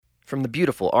From the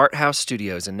beautiful Art House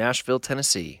Studios in Nashville,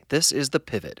 Tennessee, this is The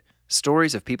Pivot,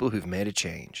 stories of people who've made a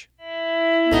change.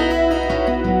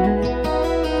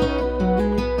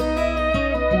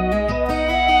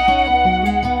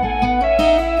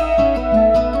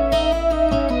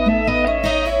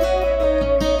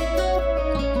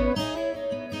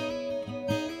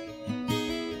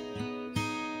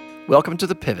 Welcome to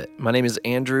The Pivot. My name is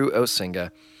Andrew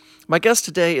Osinga. My guest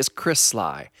today is Chris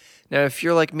Sligh. Now, if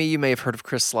you're like me, you may have heard of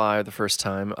Chris Sligh the first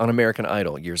time on American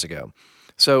Idol years ago.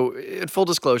 So, in full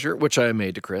disclosure, which I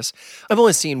made to Chris, I've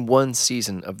only seen one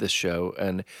season of this show,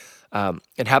 and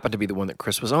it happened to be the one that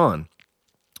Chris was on.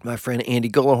 My friend Andy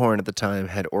Gullahorn at the time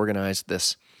had organized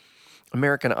this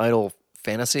American Idol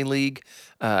fantasy league,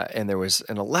 and there was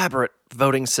an elaborate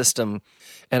voting system,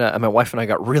 and my wife and I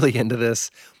got really into this.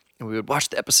 And we would watch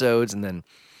the episodes, and then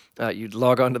you'd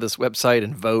log onto this website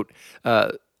and vote.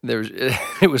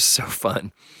 It was so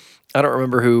fun. I don't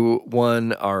remember who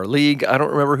won our league. I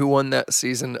don't remember who won that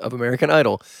season of American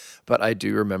Idol, but I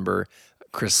do remember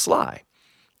Chris Sligh.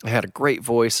 He had a great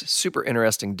voice, super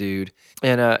interesting dude,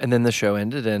 and then the show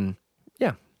ended, and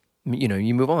yeah,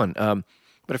 you move on.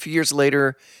 But a few years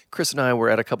later, Chris and I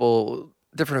were at a couple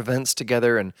different events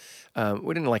together, and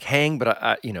we didn't hang, but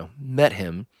I met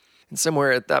him. And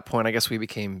somewhere at that point, I guess we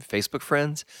became Facebook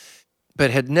friends, but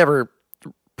had never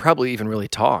probably even really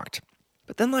talked.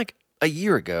 But then a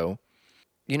year ago,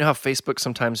 you know how Facebook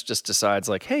sometimes just decides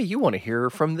hey, you want to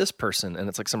hear from this person. And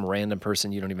it's some random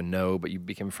person you don't even know, but you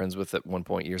became friends with at one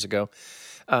point years ago.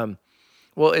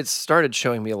 Well, it started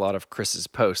showing me a lot of Chris's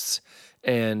posts,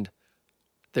 and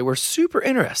they were super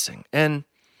interesting. And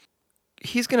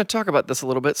he's going to talk about this a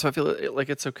little bit, so I feel like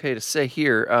it's okay to say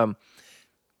here.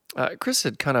 Chris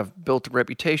had kind of built a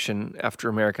reputation after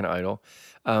American Idol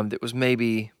that was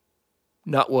maybe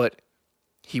not what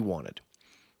he wanted.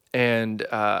 And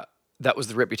that was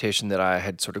the reputation that I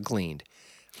had sort of gleaned.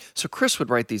 So Chris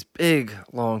would write these big,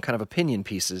 long kind of opinion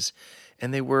pieces,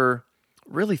 and they were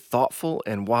really thoughtful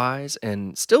and wise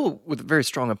and still with very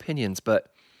strong opinions.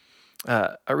 But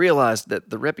I realized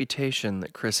that the reputation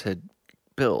that Chris had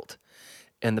built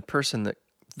and the person that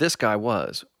this guy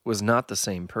was not the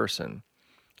same person.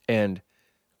 And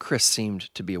Chris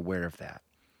seemed to be aware of that.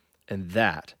 And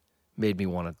that made me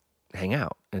want to hang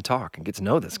out and talk and get to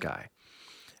know this guy.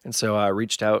 And so I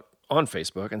reached out on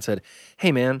Facebook and said,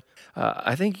 hey, man,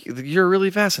 I think you're really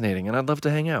fascinating and I'd love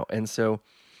to hang out. And so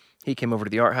he came over to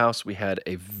the Art House. We had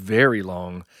a very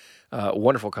long,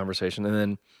 wonderful conversation, and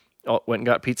then went and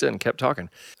got pizza and kept talking.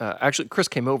 Actually, Chris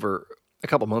came over a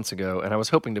couple months ago, and I was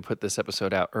hoping to put this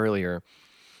episode out earlier.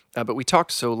 But we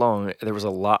talked so long, there was a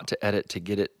lot to edit to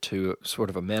get it to sort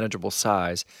of a manageable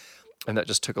size, and that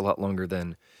just took a lot longer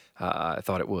than I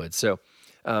thought it would. So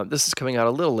this is coming out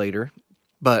a little later,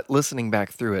 but listening back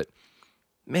through it,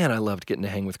 man, I loved getting to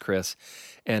hang with Chris.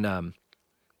 And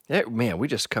we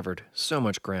just covered so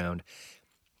much ground.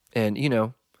 And,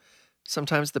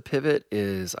 sometimes the pivot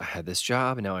is I had this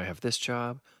job, and now I have this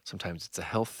job. Sometimes it's a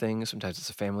health thing. Sometimes it's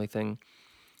a family thing.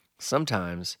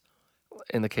 Sometimes,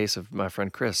 in the case of my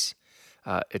friend Chris,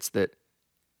 it's that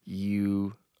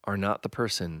you are not the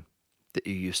person that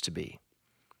you used to be.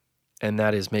 And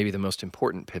that is maybe the most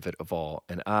important pivot of all.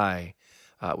 And I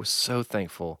was so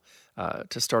thankful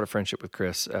to start a friendship with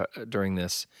Chris during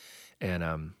this. And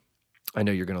I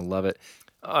know you're going to love it.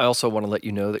 I also want to let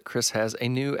you know that Chris has a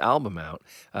new album out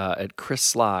at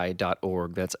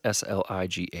chrissligh.org. That's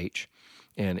SLIGH.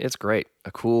 And it's great.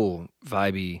 A cool,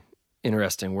 vibey,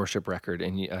 interesting worship record,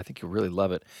 and I think you'll really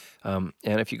love it. And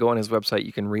if you go on his website,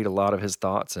 you can read a lot of his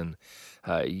thoughts, and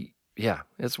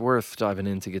it's worth diving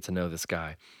in to get to know this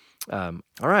guy. All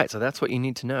right, so that's what you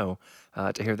need to know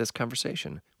to hear this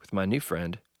conversation with my new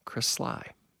friend, Chris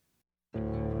Sligh.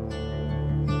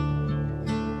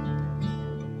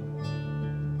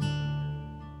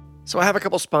 So I have a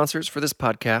couple sponsors for this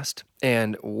podcast,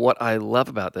 and what I love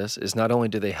about this is not only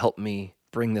do they help me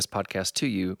bring this podcast to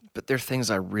you, but they're things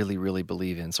I really, really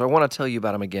believe in. So I want to tell you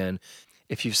about them again.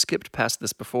 If you've skipped past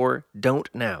this before, don't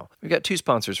now. We've got two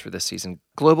sponsors for this season,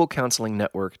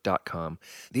 globalcounselingnetwork.com.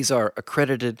 These are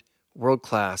accredited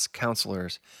world-class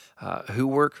counselors who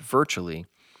work virtually.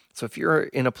 So if you're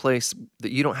in a place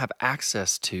that you don't have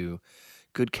access to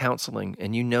good counseling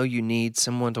and you know you need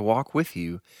someone to walk with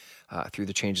you through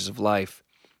the changes of life,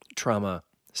 trauma,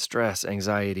 stress,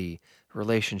 anxiety,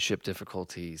 relationship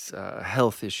difficulties,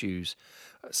 health issues,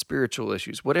 spiritual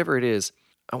issues, whatever it is,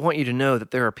 I want you to know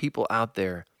that there are people out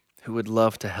there who would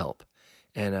love to help.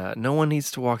 And no one needs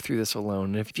to walk through this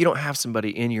alone. And if you don't have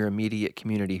somebody in your immediate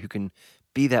community who can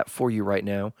be that for you right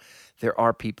now, there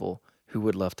are people who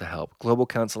would love to help.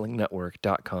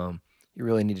 globalcounselingnetwork.com. You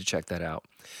really need to check that out.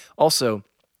 Also,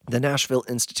 the Nashville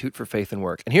Institute for Faith and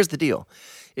Work. And here's the deal.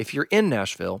 If you're in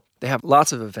Nashville, they have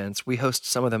lots of events. We host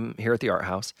some of them here at the Art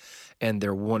House, and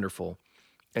they're wonderful,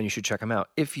 and you should check them out.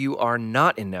 If you are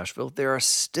not in Nashville, there are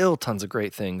still tons of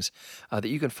great things that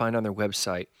you can find on their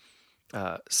website.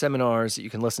 Seminars that you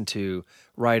can listen to,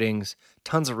 writings,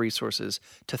 tons of resources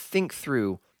to think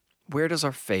through, where does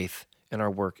our faith and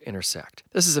our work intersect?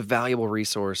 This is a valuable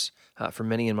resource for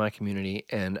many in my community,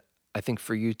 and I think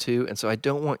for you too, and so I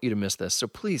don't want you to miss this. So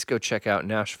please go check out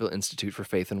Nashville Institute for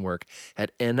Faith and Work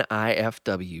at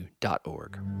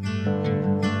nifw.org.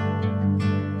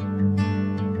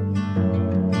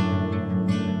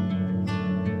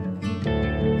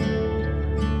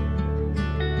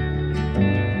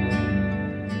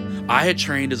 I had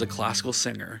trained as a classical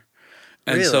singer.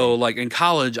 And Really? so, like, in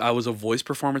college, I was a voice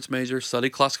performance major,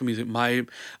 studied classical music.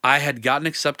 I had gotten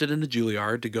accepted into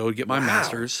Juilliard to go get my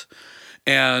master's,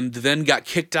 and then got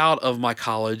kicked out of my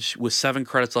college with 7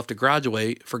 credits left to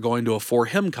graduate for going to a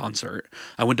 4-hymn concert.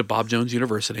 I went to Bob Jones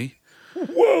University.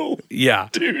 Whoa! Yeah.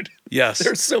 Dude. Yes.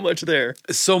 There's so much there.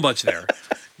 So much there.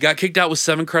 Got kicked out with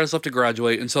 7 credits left to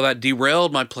graduate, and so that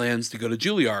derailed my plans to go to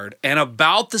Juilliard. And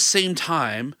about the same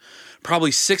time,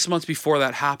 probably 6 months before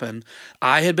that happened,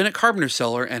 I had been at Carpenter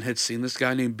Cellar and had seen this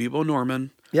guy named Bebo Norman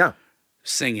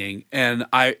singing, and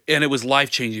it was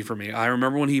life-changing for me. I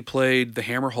remember when he played The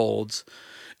Hammer Holds,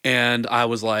 and I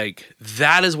was like,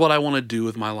 that is what I want to do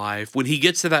with my life. When he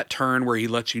gets to that turn where he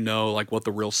lets you know like what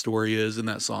the real story is in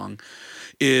that song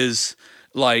is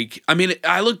like, I mean,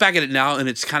 I look back at it now and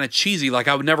it's kind of cheesy. Like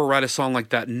I would never write a song like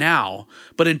that now,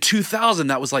 but in 2000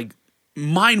 that was like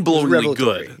mind-blowingly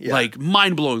good. Yeah. Like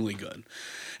mind-blowingly good.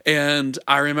 And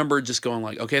I remember just going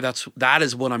like, okay, that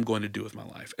is what I'm going to do with my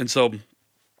life. And so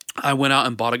I went out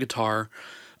and bought a guitar,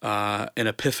 an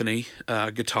Epiphany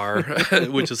guitar,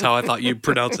 which is how I thought you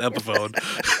pronounce Epiphone.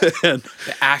 And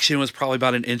the action was probably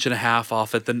about 1.5 inches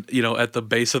off at the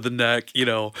base of the neck,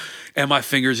 and my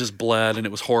fingers just bled and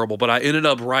it was horrible. But I ended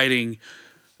up writing,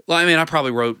 I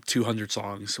probably wrote 200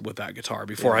 songs with that guitar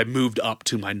before I moved up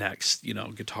to my next,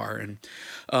 guitar.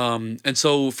 And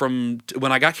so from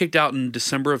when I got kicked out in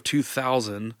December of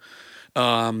 2000,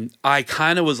 I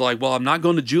kind of was like, well, I'm not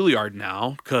going to Juilliard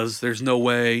now because there's no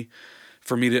way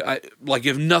for me to,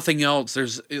 if nothing else,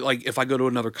 there's like, if I go to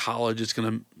another college, it's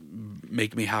going to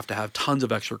make me have to have tons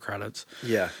of extra credits.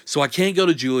 Yeah. So I can't go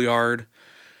to Juilliard.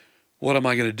 What am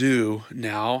I going to do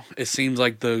now? It seems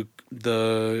like the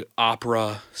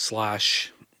opera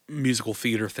 / musical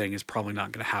theater thing is probably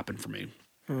not going to happen for me.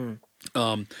 And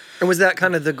was that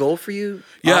kind of the goal for you?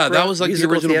 Yeah, Opera, that was like the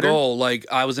original theater? goal. Like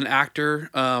I was an actor.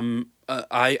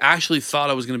 I actually thought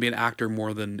I was going to be an actor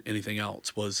more than anything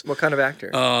else. What kind of actor?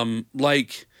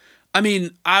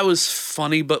 I was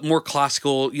funny, but more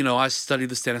classical. I studied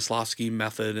the Stanislavski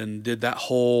method and did that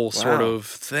whole sort of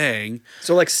thing.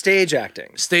 So like stage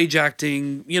acting. Stage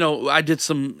acting, I did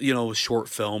some, short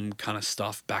film kind of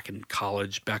stuff back in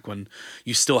college, back when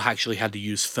you still actually had to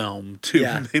use film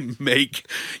to make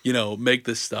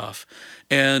this stuff.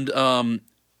 And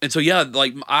so, yeah,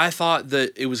 like I thought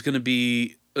that it was going to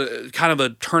be kind of a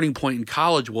turning point in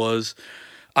college was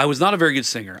I was not a very good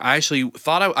singer. I actually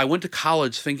thought I went to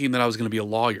college thinking that I was going to be a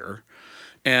lawyer.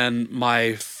 And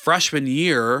my freshman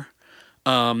year,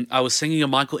 I was singing a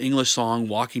Michael English song,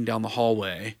 walking down the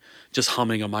hallway, just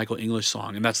humming a Michael English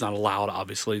song. And that's not allowed,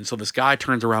 obviously. And so this guy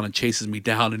turns around and chases me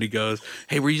down and he goes,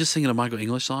 hey, were you just singing a Michael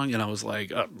English song? And I was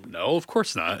like, no, of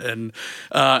course not. And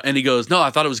he goes, no, I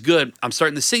thought it was good. I'm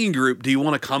starting the singing group. Do you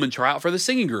want to come and try out for the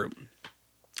singing group?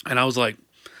 And I was like,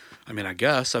 I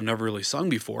guess I've never really sung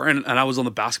before. And I was on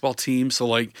the basketball team. So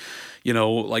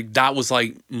that was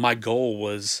like my goal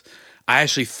was I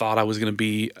actually thought I was going to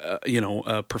be,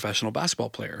 a professional basketball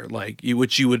player,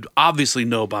 which you would obviously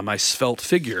know by my svelte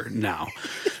figure now.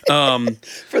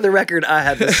 For the record, I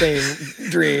had the same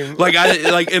dream.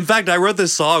 In fact, I wrote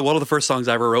this song. One of the first songs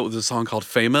I ever wrote was a song called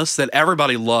 "Famous" that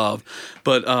everybody loved.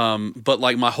 But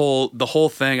like the whole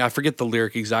thing, I forget the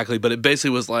lyric exactly, but it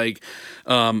basically was like,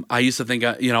 I used to think,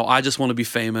 I just want to be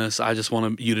famous. I just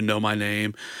want you to know my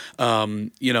name.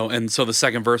 And so the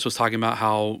second verse was talking about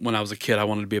how when I was a kid, I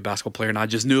wanted to be a basketball player, and I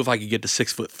just knew if I could get to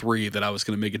 6'3" that I was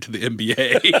going to make it to the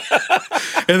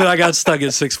NBA. And then I got stuck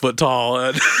at 6 foot tall,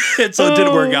 and so it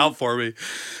didn't work out for me.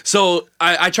 So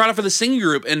I tried out for the singing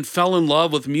group and fell in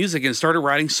love with music and started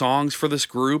writing songs for this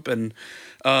group, and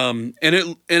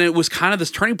it was kind of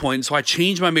this turning point. So I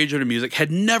changed my major to music.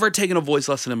 Had never taken a voice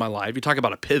lesson in my life. You talk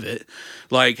about a pivot.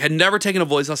 Had never taken a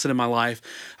voice lesson in my life.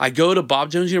 I go to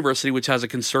Bob Jones University, which has a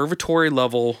conservatory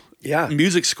level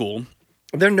music school.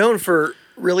 They're known for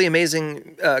really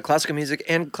amazing classical music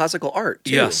and classical art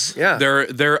too. Yes, Yeah.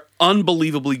 they're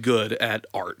unbelievably good at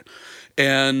art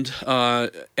and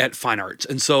at fine arts.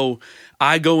 And so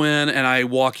I go in and I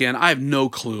walk in. I have no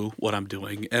clue what I'm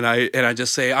doing, and I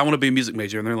just say I want to be a music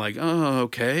major, and they're like, "Oh,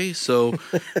 okay. So,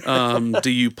 do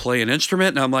you play an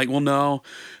instrument?" And I'm like, "Well, no." And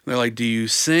they're like, "Do you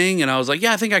sing?" And I was like,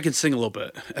 "Yeah, I think I can sing a little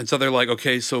bit." And so they're like,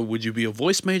 "Okay, so would you be a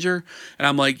voice major?" And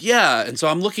I'm like, "Yeah." And so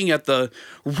I'm looking at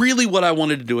really what I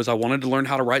wanted to do is I wanted to learn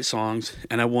how to write songs,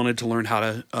 and I wanted to learn how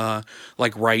to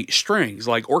like write strings,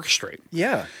 like orchestrate.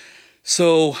 Yeah.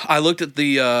 So I looked at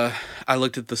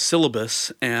the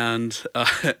syllabus, and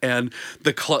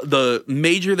the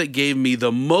major that gave me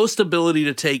the most ability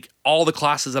to take all the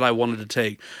classes that I wanted to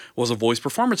take was a voice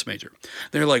performance major.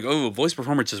 They're like, "Oh, voice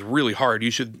performance is really hard.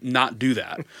 You should not do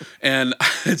that." and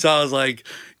so I was like,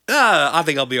 I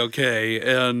think I'll be okay.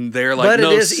 And they're like, but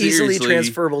 "No, it is seriously." easily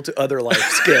transferable to other life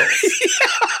skills.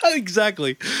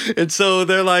 Exactly. And so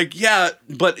they're like, "Yeah,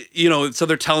 but so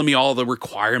they're telling me all the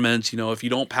requirements. If you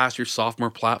don't pass your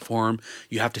sophomore platform,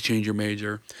 you have to change your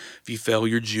major. If you fail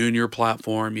your junior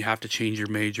platform, you have to change your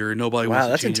major. Nobody Wow,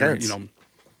 wants to that's change intense.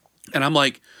 And I'm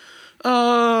like,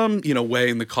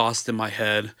 weighing the cost in my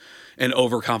head. And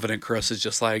overconfident Chris is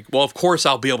just like, "Well, of course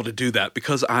I'll be able to do that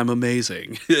because I'm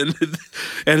amazing."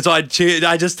 and so I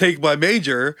just take my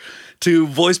major to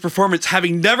voice performance,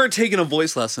 having never taken a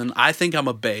voice lesson. I think I'm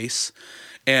a bass.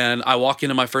 And I walk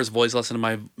into my first voice lesson,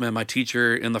 and my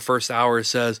teacher in the first hour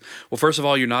says, "Well, first of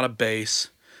all, you're not a bass,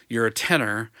 you're a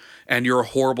tenor, and you're a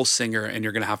horrible singer, and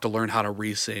you're going to have to learn how to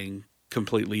re-sing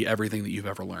completely everything that you've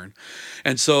ever learned."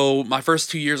 And so my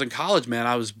first 2 years in college, man,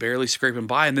 I was barely scraping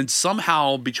by. And then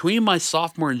somehow between my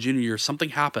sophomore and junior year, something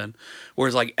happened where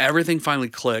it's like everything finally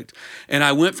clicked. And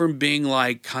I went from being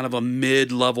like kind of a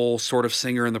mid-level sort of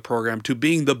singer in the program to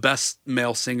being the best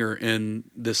male singer in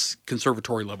this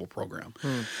conservatory level program.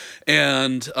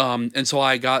 And so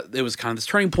it was kind of this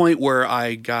turning point where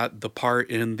I got the part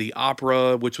in the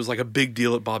opera, which was like a big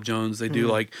deal at Bob Jones. They do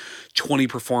like 20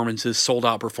 performances, sold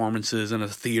out performances in a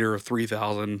theater of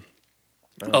 3,000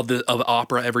 of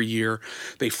opera every year.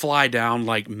 They fly down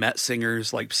like Met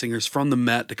singers, like singers from the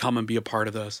Met, to come and be a part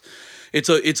of this. It's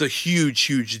a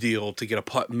huge deal to get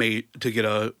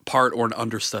a part or an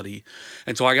understudy.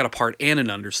 And so I got a part and an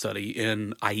understudy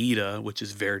in Aida, which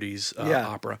is Verdi's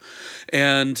opera.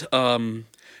 And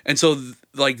so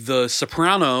like the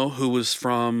soprano who was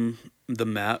from the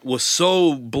Met was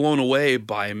so blown away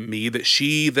by me that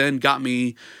she then got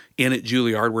me in at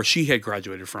Juilliard, where she had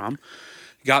graduated from.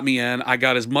 Got me in. I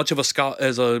got as much of a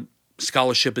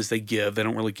scholarship as they give. They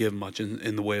don't really give much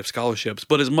in the way of scholarships,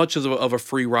 but as much of a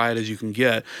free ride as you can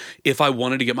get if I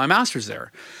wanted to get my master's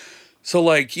there. So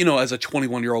like, as a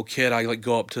 21-year-old kid, I like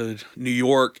go up to New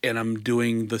York and I'm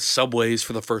doing the subways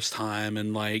for the first time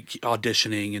and like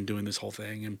auditioning and doing this whole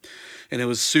thing. And it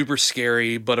was super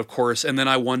scary, but of course, and then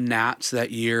I won NATS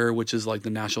that year, which is like the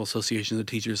National Association of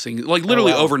Teachers Singing. Like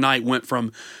literally overnight went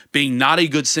from being not a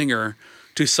good singer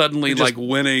to suddenly like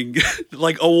winning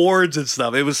like awards and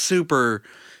stuff. It was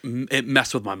it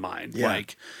messed with my mind. Yeah.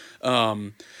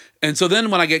 And so then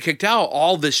when I get kicked out,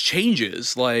 all this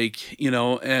changes,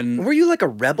 and were you like a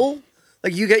rebel?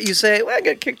 Like you say, "Well, I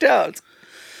got kicked out."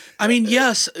 I mean,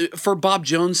 yes, for Bob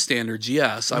Jones standards,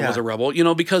 yes, I was a rebel,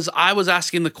 because I was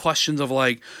asking the questions of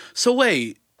like, so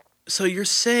wait, so you're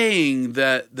saying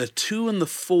that the 2 and the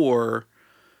 4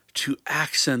 to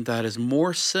accent that is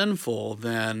more sinful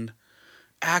than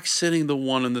accenting the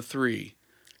 1 and the 3.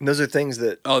 And those are things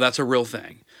that... Oh, that's a real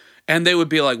thing. And they would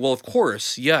be like, "Well, of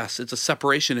course, yes, it's a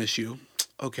separation issue."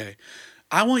 Okay.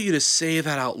 I want you to say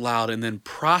that out loud and then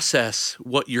process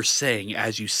what you're saying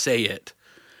as you say it.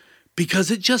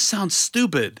 Because it just sounds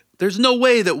stupid. There's no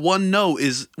way that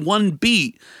one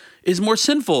beat is more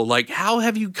sinful. Like, how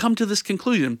have you come to this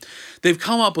conclusion? They've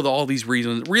come up with all these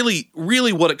reasons. Really,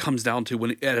 really what it comes down to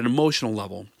at an emotional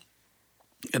level.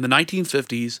 In the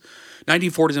 1940s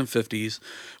and 50s,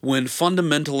 when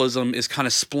fundamentalism is kind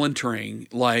of splintering,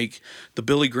 like the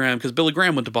Billy Graham, because Billy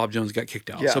Graham went to Bob Jones and got kicked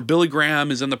out. Yeah. So Billy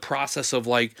Graham is in the process of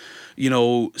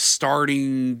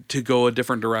starting to go a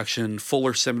different direction.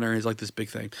 Fuller Seminary is like this big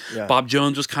thing. Yeah. Bob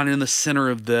Jones was kind of in the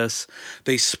center of this.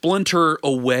 They splinter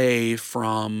away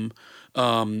from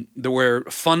where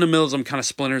fundamentalism kind of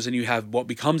splinters, and you have what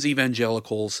becomes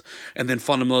evangelicals, and then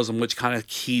fundamentalism, which kind of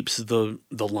keeps the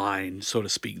line, so to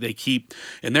speak. They keep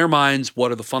in their minds what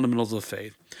are the fundamentals of the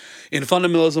faith. In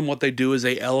fundamentalism, what they do is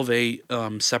they elevate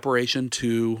separation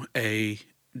to a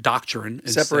doctrine.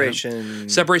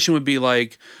 Separation would be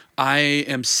like, I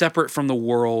am separate from the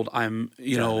world.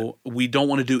 We don't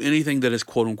want to do anything that is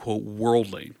quote unquote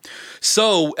worldly.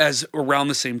 So as around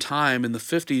the same time in the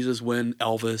 50s is when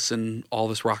Elvis and all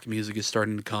this rock music is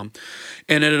starting to come.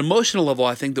 And at an emotional level,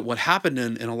 I think that what happened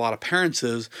in a lot of parents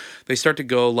is they start to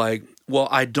go like, well,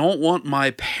 I don't want my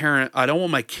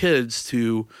kids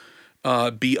to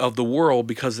be of the world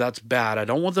because that's bad. I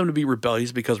don't want them to be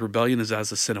rebellious because rebellion is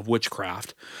as a sin of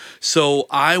witchcraft. So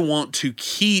I want to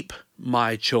keep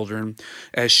my children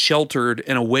as sheltered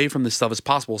and away from this stuff as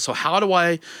possible. So how do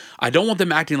I don't want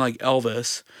them acting like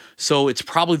Elvis. So it's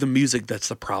probably the music that's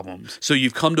the problem. So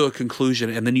you've come to a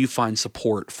conclusion and then you find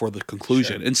support for the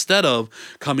conclusion instead of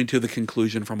coming to the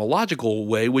conclusion from a logical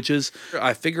way, which is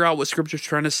I figure out what scripture's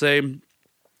trying to say. And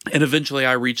eventually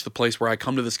I reach the place where I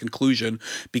come to this conclusion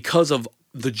because of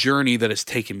the journey that has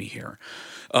taken me here.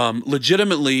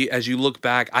 Legitimately, as you look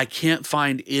back, I can't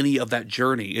find any of that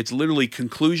journey. It's literally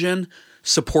conclusion,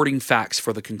 supporting facts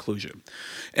for the conclusion.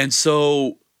 And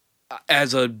so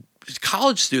as a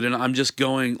college student, I'm just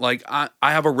going like, I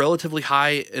have a relatively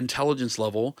high intelligence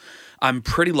level. I'm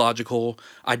pretty logical.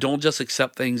 I don't just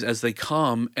accept things as they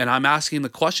come. And I'm asking the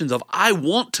questions of, I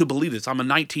want to believe this. I'm a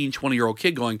 19, 20-year-old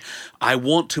kid going, I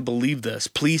want to believe this.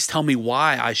 Please tell me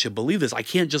why I should believe this. I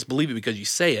can't just believe it because you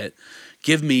say it.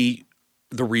 Give me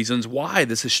the reasons why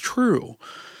this is true.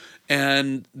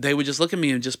 And they would just look at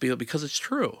me and just be like, because it's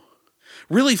true.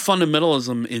 Really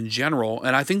fundamentalism in general,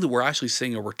 and I think that we're actually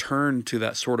seeing a return to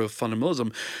that sort of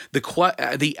fundamentalism,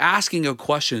 the asking of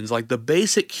questions, like the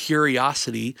basic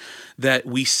curiosity that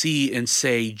we see in,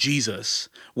 say, Jesus,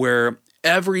 where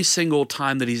every single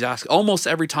time that he's asked, almost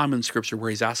every time in Scripture where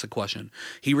he's asked a question,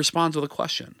 he responds with a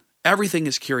question. Everything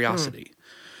is curiosity.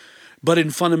 But in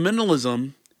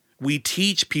fundamentalism, we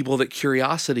teach people that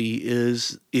curiosity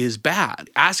is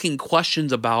bad. Asking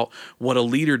questions about what a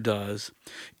leader does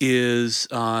is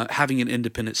having an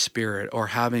independent spirit, or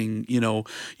having,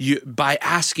 by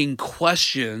asking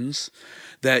questions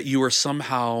that you are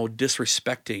somehow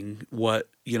disrespecting what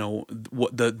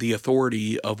the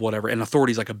authority of whatever, and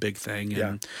authority is like a big thing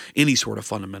in any sort of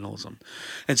fundamentalism.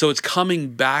 And so it's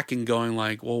coming back and going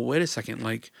like, well, wait a second,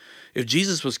 like if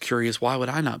Jesus was curious, why would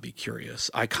I not be curious?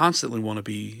 I constantly want to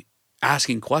be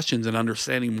asking questions and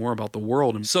understanding more about the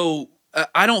world. And so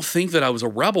I don't think that I was a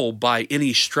rebel by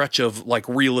any stretch of like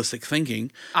realistic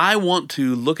thinking. I want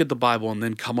to look at the Bible and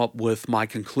then come up with my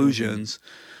conclusions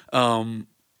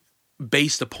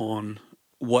based upon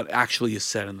what actually is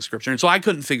said in the Scripture. And so I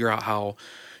couldn't figure out how,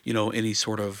 any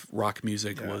sort of rock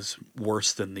music was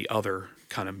worse than the other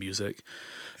kind of music.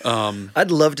 I'd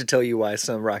love to tell you why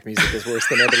some rock music is worse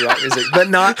than other rock music, but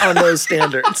not on those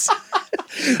standards.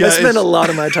 I spend a lot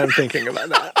of my time thinking about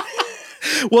that.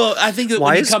 Well, I think that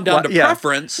when you come down to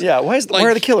preference... Yeah, why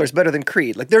are the Killers better than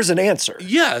Creed? Like, there's an answer.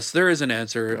 Yes, there is an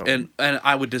answer, and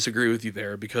I would disagree with you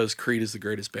there because Creed is the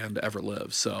greatest band to ever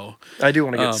live, so... I do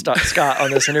want to get Scott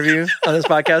on this interview, on this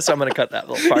podcast, so I'm going to cut that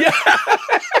little part.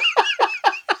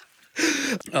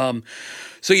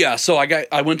 So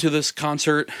I went to this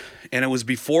concert, and it was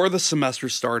before the semester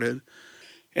started,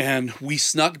 and we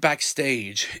snuck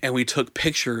backstage and we took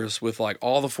pictures with like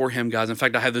all the For Him guys. In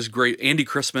fact, I had this great Andy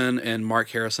Chrisman and Mark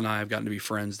Harris and I have gotten to be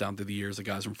friends down through the years, the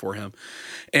guys from For Him.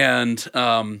 And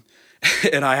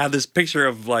I had this picture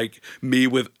of like me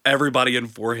with everybody in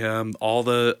For Him, all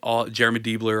Jeremy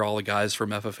Diebler, all the guys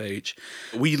from FFH.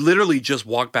 We literally just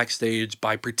walked backstage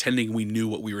by pretending we knew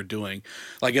what we were doing.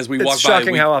 Like as we walked by, it's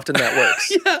shocking how often that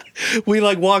works. We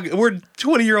like walk. We're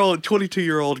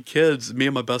 22-year-old kids, me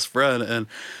and my best friend, and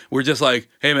we're just like,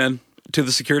 hey man, to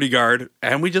the security guard,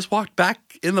 and we just walked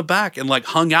back in the back and like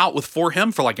hung out with For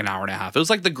Him for like an hour and a half. It was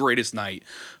like the greatest night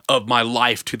of my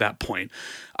life to that point.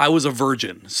 I was a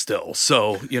virgin still,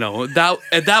 so that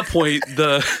at that point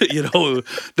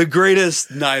the greatest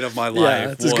night of my life.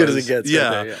 Yeah, it's as good as it gets. Yeah,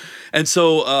 right there, and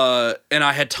so and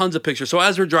I had tons of pictures. So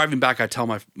as we're driving back, I tell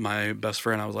my best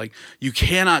friend, I was like, you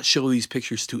cannot show these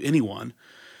pictures to anyone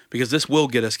because this will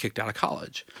get us kicked out of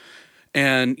college.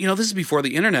 And this is before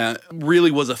the internet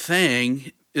really was a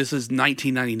thing. This is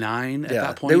 1999 at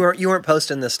that point. You weren't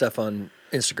posting this stuff on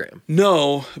Instagram.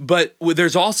 No, but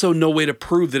there's also no way to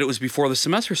prove that it was before the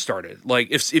semester started. Like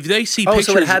if they see pictures,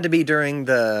 so it had to be during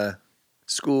the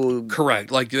school. Correct.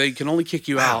 Like they can only kick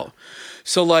you out.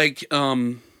 So like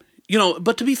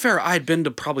but to be fair, I had been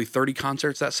to probably 30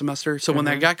 concerts that semester. So when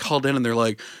I got called in and they're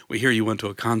like, "We hear you went to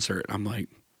a concert," I'm like,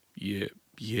 "Yeah,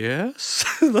 yes."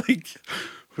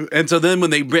 And so then when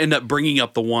they end up bringing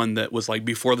up the one that was like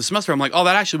before the semester, I'm like, "Oh,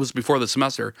 that actually was before the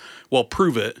semester." Well,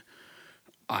 prove it.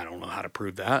 I don't know how to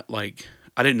prove that. Like,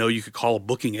 I didn't know you could call a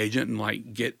booking agent and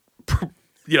like get,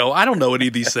 I don't know any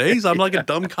of these things. I'm like a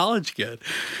dumb college kid.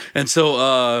 And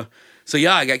so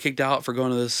yeah, I got kicked out for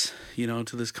going to this,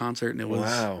 to this concert, and it was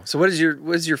wow. So what does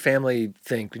your family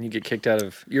think when you get kicked out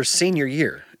of your senior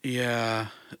year? Yeah.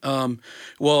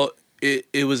 Well,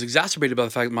 it was exacerbated by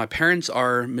the fact that my parents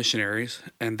are missionaries,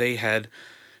 and they had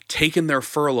taken their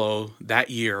furlough that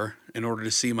year in order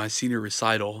to see my senior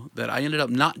recital that I ended up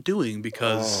not doing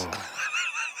because. Oh.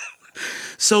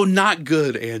 So not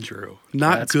good, Andrew.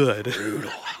 That's good.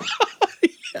 Brutal.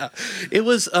 Yeah, it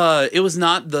was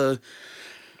not the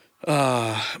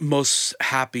most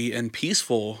happy and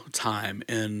peaceful time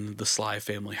in the Sligh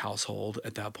family household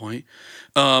at that point.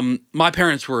 My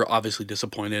parents were obviously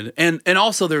disappointed, and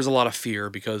also there's a lot of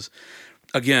fear because,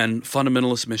 again,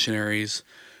 fundamentalist missionaries.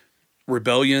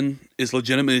 Rebellion is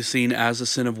legitimately seen as a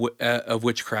sin of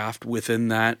witchcraft within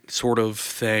that sort of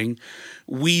thing.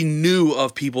 We knew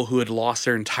of people who had lost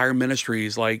their entire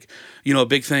ministries. Like, a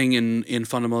big thing in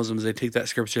fundamentalism is they take that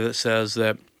scripture that says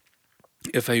that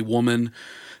if a woman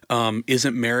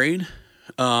isn't married,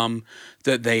 that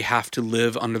they have to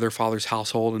live under their father's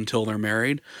household until they're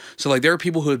married. So like there are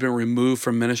people who had been removed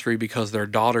from ministry because their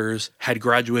daughters had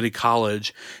graduated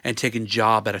college and taken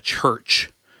job at a church,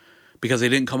 because they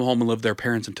didn't come home and live with their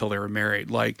parents until they were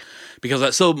married.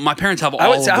 So my parents have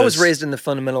all of this. I was raised in the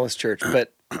fundamentalist church,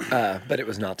 but it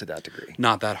was not to that degree.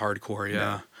 Not that hardcore,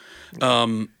 yeah.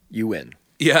 No. You win.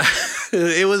 Yeah.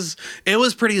 It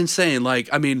was pretty insane. Like,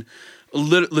 I mean,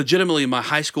 legitimately my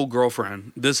high school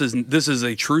girlfriend, this is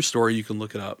a true story, you can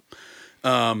look it up.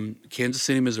 Kansas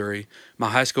City, Missouri.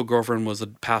 My high school girlfriend was a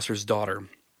pastor's daughter.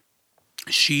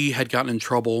 She had gotten in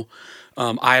trouble.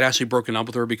 I had actually broken up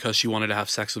with her because she wanted to have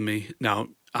sex with me. Now,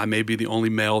 I may be the only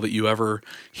male that you ever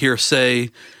hear say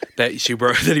that he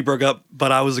broke up,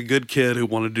 but I was a good kid who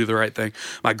wanted to do the right thing.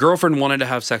 My girlfriend wanted to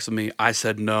have sex with me. I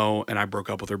said no, and I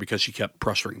broke up with her because she kept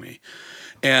pressuring me.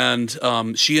 And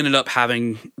she ended up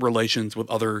having relations with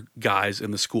other guys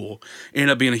in the school. It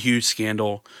ended up being a huge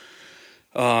scandal.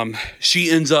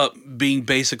 She ends up being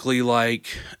basically like...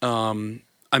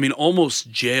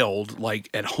 almost jailed, like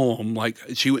at home. Like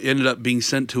she ended up being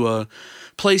sent to a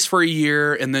place for a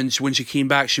year. And then when she came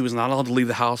back, she was not allowed to leave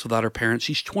the house without her parents.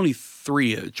 She's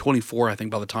 24, I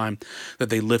think, by the time that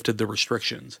they lifted the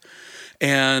restrictions.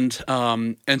 And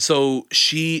so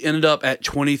she ended up at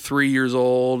 23 years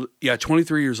old. Yeah,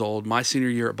 23 years old, my senior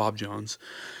year at Bob Jones.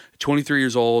 23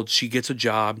 years old, she gets a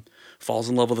job, falls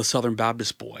in love with a Southern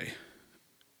Baptist boy.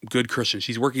 Good Christian.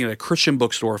 She's working at a Christian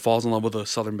bookstore, falls in love with a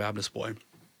Southern Baptist boy.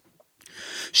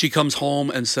 She comes home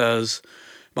and says,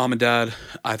 Mom and Dad,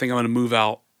 I think I'm going to move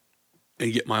out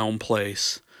and get my own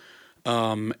place.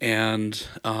 I've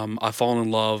fallen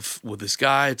in love with this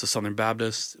guy. It's a Southern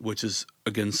Baptist, which is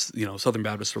against, Southern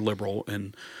Baptists are liberal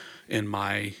in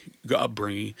my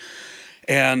upbringing.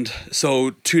 And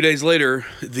so 2 days later,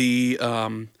 the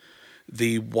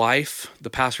wife, the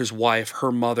pastor's wife,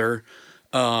 her mother,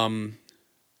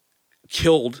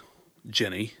 killed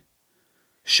Jenny,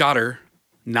 shot her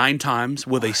 9 times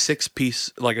with a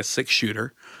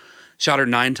 6-shooter, shot her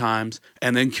 9 times,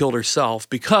 and then killed herself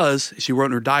because she wrote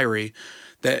in her diary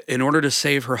that in order to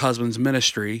save her husband's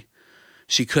ministry,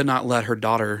 she could not let her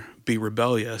daughter be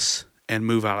rebellious and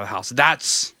move out of the house.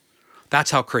 That's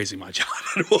how crazy my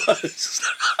childhood was.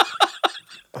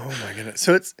 Oh my goodness.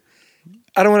 So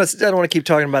I don't want to keep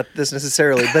talking about this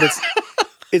necessarily, but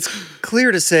it's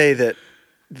clear to say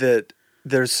that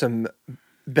there's some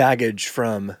baggage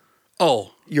from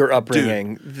your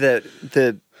upbringing that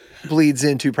bleeds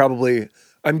into probably,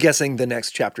 I'm guessing, the next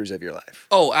chapters of your life.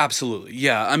 Oh, absolutely.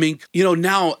 Yeah. I mean,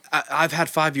 now I've had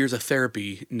 5 years of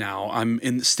therapy now.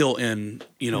 I'm still in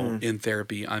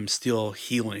therapy. I'm still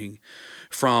healing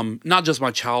from not just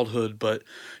my childhood, but,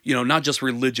 not just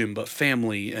religion, but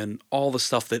family and all the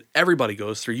stuff that everybody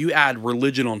goes through. You add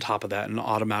religion on top of that and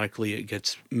automatically it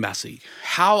gets messy.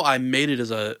 How I made it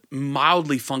as a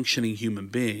mildly functioning human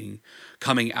being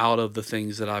coming out of the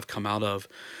things that I've come out of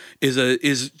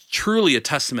is truly a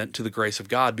testament to the grace of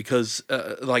God, because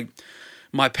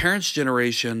my parents'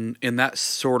 generation in that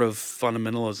sort of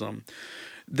fundamentalism,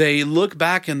 they look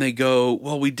back and they go,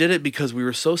 well, we did it because we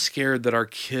were so scared that our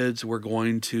kids were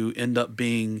going to end up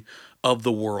being of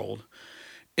the world.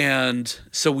 And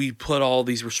so we put all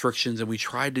these restrictions and we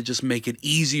tried to just make it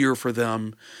easier for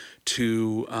them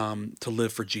to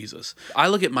live for Jesus. I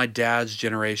look at my dad's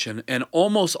generation, and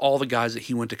almost all the guys that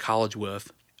he went to college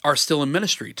with are still in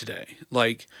ministry today.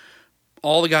 Like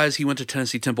all the guys he went to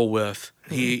Tennessee Temple with,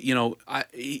 you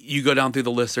go down through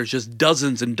the list, there's just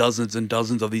dozens and dozens and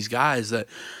dozens of these guys that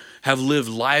have lived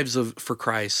lives for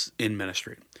Christ in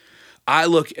ministry. I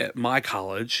look at my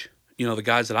college, the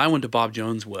guys that I went to Bob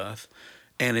Jones with,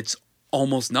 and it's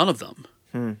almost none of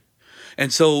them.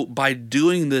 And so by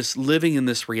doing this, living in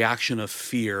this reaction of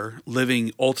fear,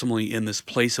 living ultimately in this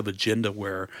place of agenda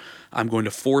where I'm going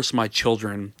to force my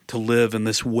children to live in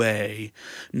this way,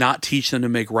 not teach them to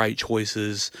make right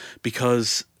choices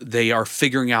because they are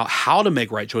figuring out how to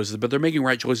make right choices, but they're making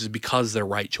right choices because they're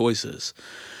right choices,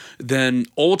 then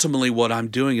ultimately what I'm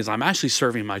doing is I'm actually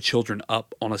serving my children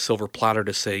up on a silver platter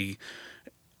to say,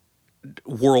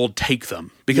 world, take them,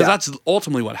 because that's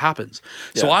ultimately what happens.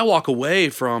 So I walk away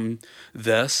from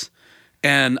this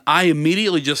and I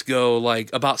immediately just go,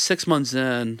 like, about 6 months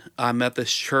in, I'm at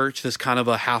this church, this kind of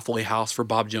a halfway house for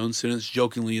Bob Jones students,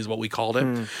 jokingly is what we called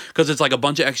it, because it's like a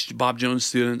bunch of ex Bob Jones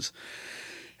students.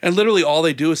 And literally all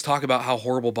they do is talk about how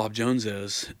horrible Bob Jones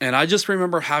is. And I just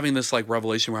remember having this like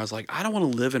revelation where I was like, I don't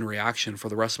want to live in reaction for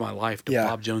the rest of my life to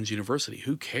Bob Jones University.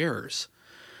 Who cares?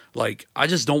 Like, I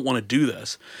just don't want to do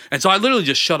this. And so I literally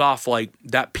just shut off like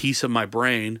that piece of my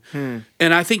brain. And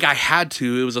I think I had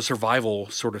to. It was a survival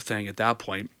sort of thing at that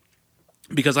point,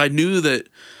 because I knew that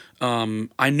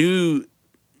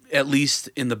at least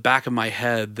in the back of my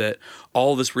head that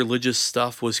all this religious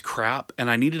stuff was crap,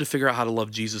 and I needed to figure out how to love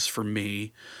Jesus for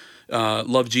me.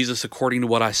 Love Jesus according to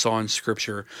what I saw in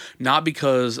Scripture. Not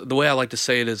because, the way I like to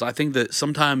say it is, I think that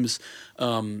sometimes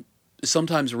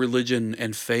religion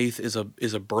and faith is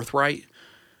a birthright,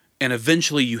 and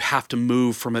eventually you have to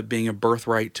move from it being a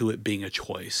birthright to it being a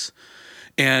choice.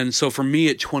 And so for me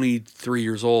at 23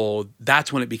 years old,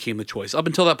 that's when it became the choice. Up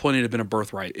until that point, it had been a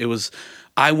birthright. It was,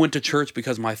 I went to church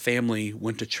because my family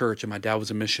went to church and my dad was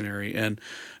a missionary. And,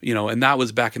 and that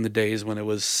was back in the days when it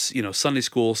was, Sunday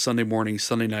school, Sunday morning,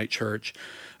 Sunday night church.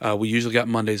 We usually got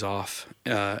Mondays off,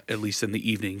 at least in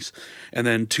the evenings. And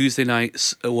then Tuesday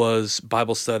night was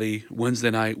Bible study.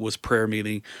 Wednesday night was prayer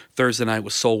meeting. Thursday night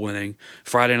was soul winning.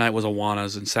 Friday night was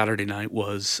Awanas. And Saturday night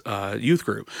was youth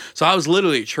group. So I was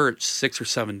literally at church 6 or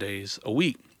 7 days a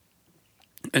week.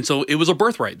 And so it was a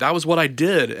birthright. That was what I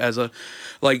did as a,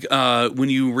 like, when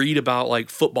you read about like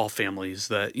football families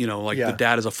that, the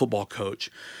dad is a football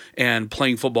coach and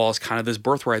playing football is kind of this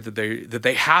birthright that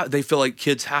they feel like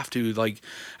kids have to. Like,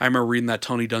 I remember reading that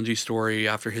Tony Dungy story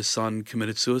after his son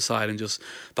committed suicide and just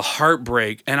the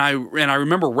heartbreak. And I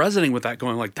remember resonating with that,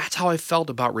 going like, that's how I felt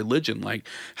about religion. Like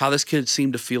how this kid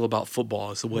seemed to feel about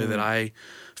football is the way that I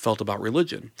felt about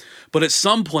religion. But at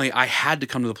some point I had to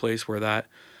come to the place where that,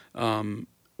 I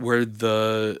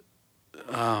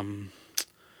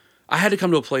had to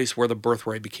come to a place where the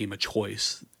birthright became a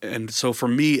choice. And so for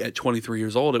me at 23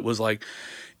 years old, it was like,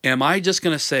 am I just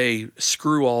going to say,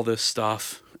 screw all this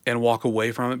stuff and walk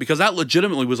away from it? Because that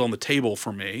legitimately was on the table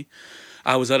for me.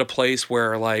 I was at a place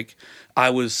where like I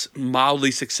was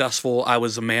mildly successful. I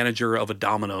was a manager of a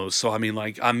Domino's. So I mean,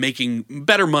 like, I'm making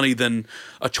better money than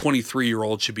a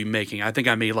 23-year-old should be making. I think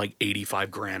I made like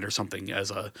 85 grand or something as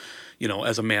a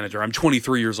manager. I'm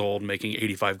 23 years old making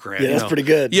 85 grand. Yeah, that's pretty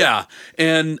good. Yeah.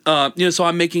 And so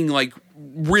I'm making like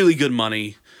really good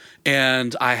money,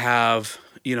 and I have,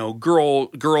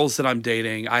 girls that I'm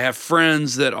dating. I have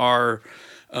friends that are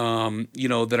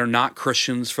that are not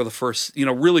Christians for the first,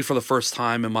 really for the first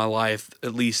time in my life,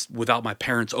 at least without my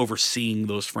parents overseeing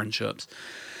those friendships.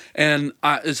 And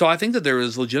so I think that there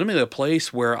is legitimately a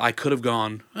place where I could have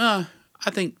gone, I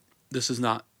think this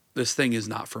thing is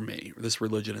not for me. This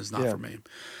religion is not for me.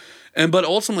 But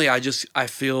ultimately I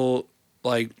feel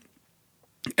like,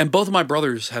 and both of my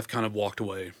brothers have kind of walked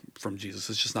away from Jesus.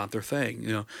 It's just not their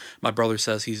thing. My brother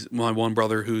says, my one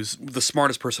brother who's the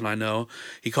smartest person I know,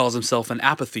 he calls himself an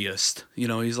apatheist.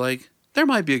 He's like, there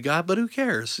might be a God, but who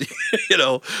cares?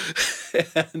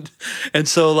 And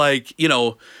so like,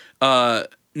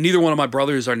 neither one of my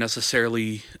brothers are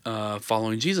necessarily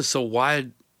following Jesus. So why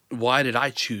did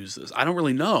I choose this? I don't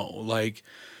really know. Like,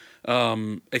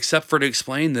 except for to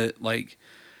explain that, like,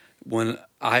 when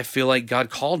I feel like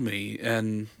God called me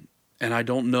and I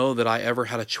don't know that I ever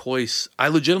had a choice. I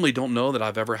legitimately don't know that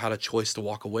I've ever had a choice to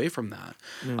walk away from that.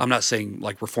 I'm not saying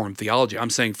like Reformed theology. I'm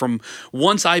saying from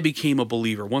once I became a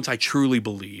believer, once I truly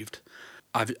believed,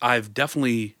 I've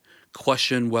definitely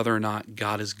questioned whether or not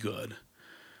God is good.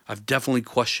 I've definitely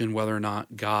questioned whether or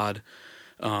not God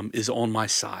is on my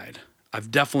side.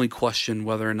 I've definitely questioned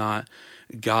whether or not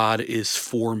God is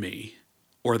for me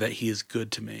or that he is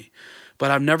good to me. But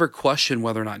I've never questioned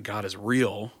whether or not God is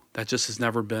real. That just has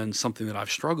never been something that I've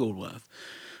struggled with.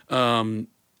 I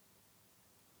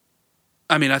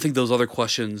think those other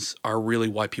questions are really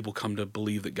why people come to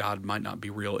believe that God might not be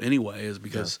real anyway, is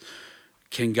because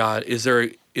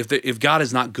if God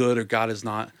is not good or God is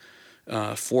not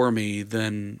for me,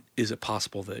 then is it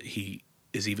possible that he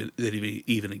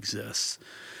even exists?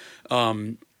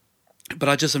 but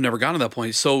I just have never gotten to that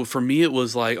point. So for me, it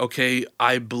was like, okay,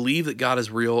 I believe that God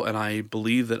is real, and I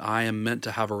believe that I am meant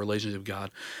to have a relationship with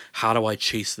God. How do I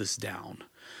chase this down?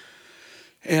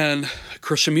 And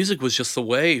Christian music was just the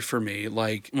way for me.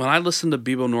 Like when I listened to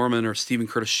Bebo Norman or Stephen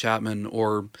Curtis Chapman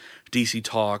or DC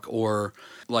Talk or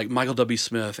like Michael W.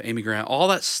 Smith, Amy Grant, all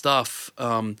that stuff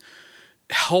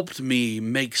helped me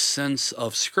make sense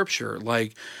of scripture,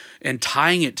 like, and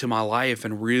tying it to my life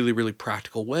in really, really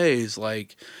practical ways.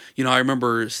 Like, you know, I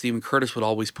remember Stephen Curtis would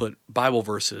always put Bible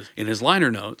verses in his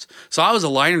liner notes. So I was a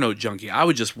liner note junkie. I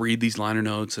would just read these liner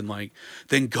notes and like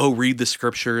then go read the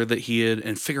scripture that he had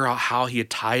and figure out how he had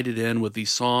tied it in with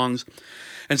these songs.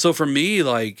 And so for me,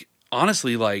 like,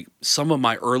 honestly, like some of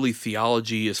my early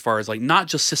theology, as far as like not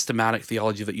just systematic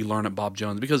theology that you learn at Bob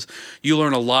Jones, because you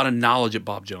learn a lot of knowledge at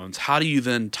Bob Jones. How do you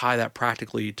then tie that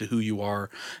practically to who you are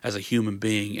as a human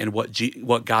being and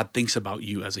what God thinks about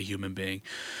you as a human being?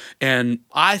 And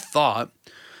I thought,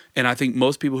 and I think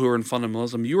most people who are in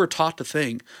fundamentalism, you were taught to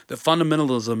think that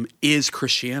fundamentalism is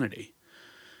Christianity.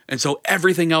 And so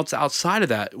everything else outside of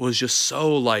that was just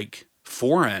so like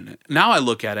foreign. Now I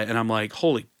look at it and I'm like,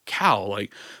 holy cow,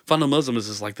 like fundamentalism is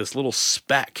just like this little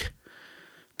speck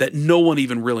that no one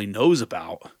even really knows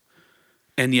about.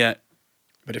 And yet,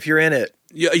 but if you're in it,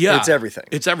 yeah, it's everything.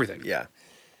 It's everything. Yeah.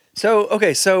 So,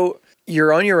 okay, so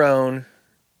you're on your own,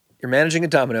 you're managing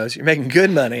at Domino's, you're making good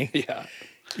money. Yeah.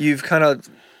 You've kind of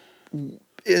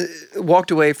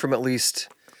walked away from at least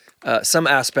some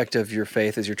aspect of your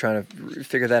faith as you're trying to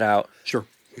figure that out. Sure.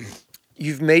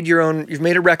 You've made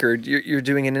a record. You're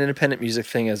doing an independent music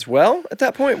thing as well at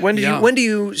that point. When do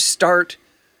you start,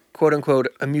 quote unquote,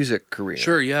 a music career?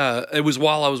 Sure, yeah. It was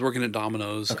while I was working at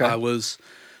Domino's. Okay. I was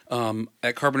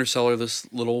at Carpenter Cellar, this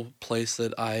little place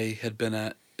that I had been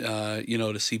at,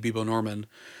 to see Bebo Norman.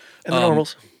 And the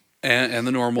Normals. And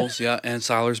the Normals, yeah. And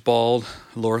Siler's Bald,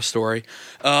 Laura Story.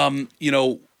 I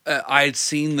had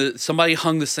seen that somebody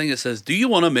hung this thing that says, "Do you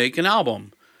want to make an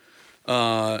album?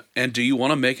 And do you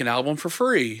want to make an album for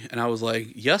free?" And I was like,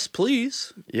 yes,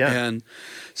 please. Yeah. And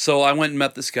so I went and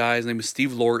met this guy. His name is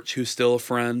Steve Lorch, who's still a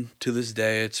friend to this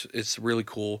day. It's really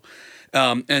cool.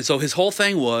 And so his whole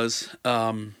thing was,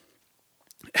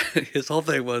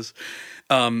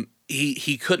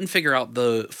 he couldn't figure out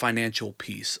the financial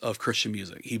piece of Christian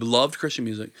music. He loved Christian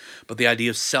music, but the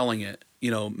idea of selling it,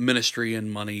 ministry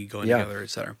and money going together, et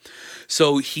cetera.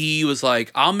 So he was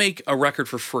like, I'll make a record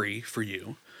for free for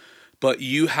you, but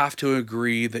you have to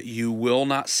agree that you will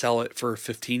not sell it for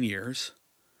 15 years,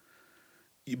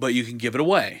 but you can give it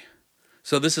away.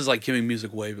 So this is like giving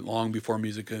music away long before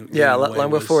music.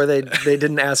 Long before they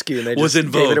didn't ask you and they just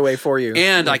gave it away for you.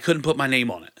 And I couldn't put my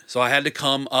name on it, so I had to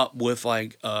come up with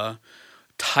like a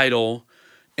title,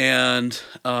 and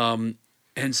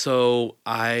so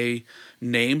I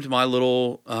named my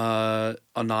little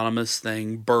anonymous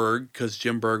thing Berg, because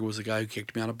Jim Berg was the guy who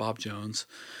kicked me out of Bob Jones,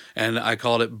 and I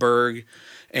called it Berg,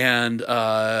 and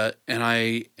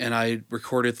I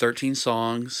recorded 13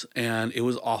 songs, and it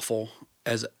was awful.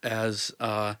 As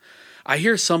I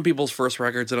hear some people's first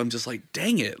records, and I'm just like,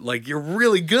 dang it, like you're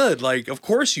really good, like of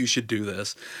course you should do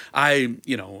this. I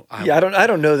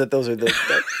don't know that those are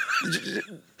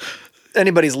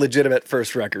anybody's legitimate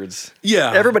first records.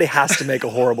 Yeah, everybody has to make a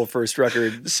horrible first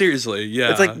record. Seriously,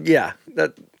 yeah. It's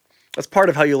like that's part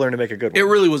of how you learn to make a good one. It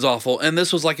really was awful, and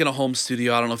this was like in a home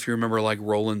studio. I don't know if you remember like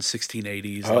Roland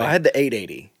 1680s. Oh, I had the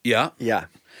 880. Yeah.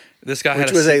 This guy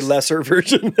which was a lesser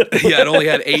version. Yeah, it only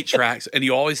had 8 tracks, and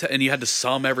you had to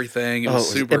sum everything. It was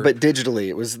super. But digitally,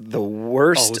 it was the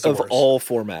worst of all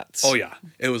formats. Oh yeah,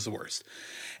 it was the worst.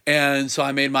 And so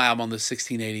I made my album on the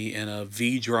 1680 in a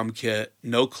V drum kit,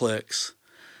 no clicks.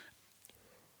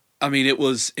 I mean, it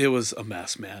was a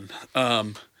mess, man.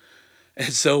 And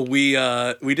so we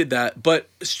did that, but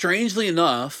strangely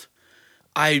enough,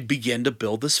 I began to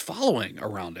build this following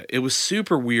around it. It was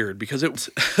super weird because it was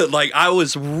like I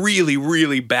was really,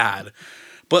 really bad.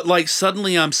 But like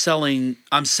suddenly I'm selling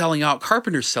out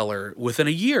Carpenter Cellar within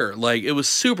a year. Like it was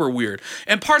super weird.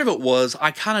 And part of it was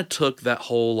I kind of took that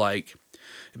whole like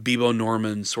Bebo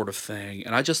Norman sort of thing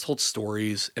and I just told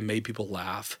stories and made people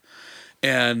laugh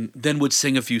and then would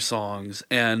sing a few songs.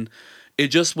 And it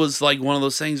just was like one of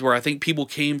those things where I think people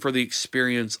came for the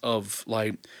experience of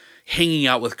like hanging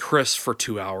out with Chris for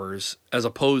 2 hours as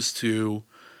opposed to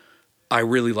I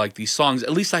really like these songs.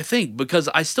 At least I think, because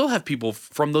I still have people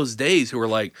from those days who are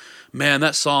like, man,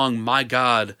 that song, my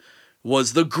God,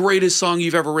 was the greatest song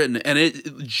you've ever written. And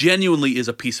it genuinely is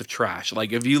a piece of trash.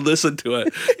 Like if you listen to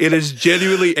it, it is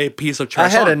genuinely a piece of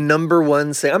trash. I had a number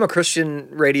one thing. I'm a Christian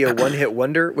radio one-hit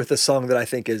wonder with a song that I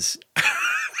think is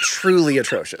truly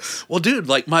atrocious. Well, dude,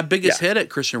 like my biggest hit at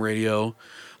Christian radio,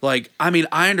 Like, I mean,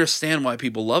 I understand why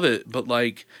people love it, but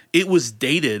like, it was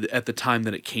dated at the time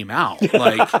that it came out.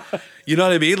 Like, you know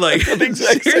what I mean? Like,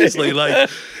 seriously, like,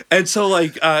 and so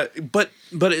like, but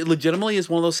it legitimately is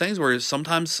one of those things where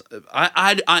sometimes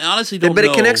I honestly don't know. But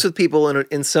it connects with people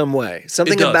in some way.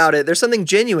 Something about it. There's something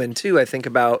genuine too, I think,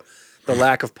 about the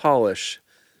lack of polish.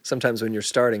 Sometimes when you're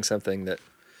starting something that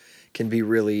can be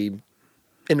really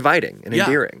inviting and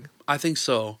endearing. I think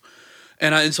so.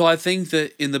 And so I think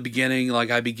that in the beginning, like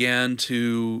I began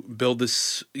to build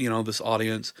this, this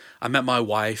audience. I met my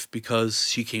wife because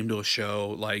she came to a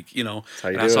show, like, and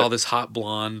I saw this hot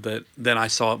blonde that then I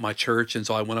saw at my church. And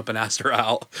so I went up and asked her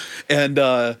out. And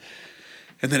then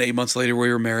 8 months later we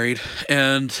were married.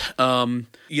 And, then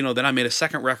I made a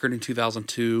second record in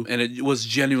 2002 and it was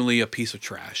genuinely a piece of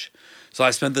trash. So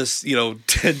I spent this, 10,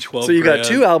 12 So you got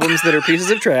 2 albums that are pieces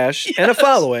of trash and a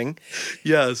following.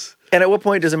 Yes. And at what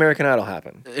point does American Idol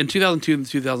happen? In 2002 and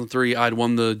 2003, I'd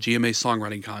won the GMA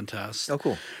songwriting contest. Oh,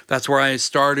 cool. That's where I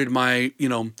started my,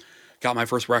 got my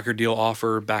first record deal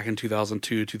offer back in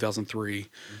 2002, 2003.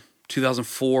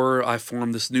 2004, I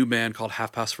formed this new band called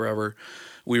Half Past Forever.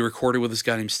 We recorded with this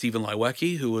guy named Stephen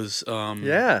Liwecki, who was...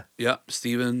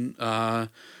 Stephen...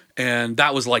 and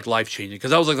that was like life-changing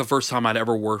because that was like the first time I'd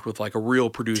ever worked with like a real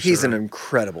producer. He's an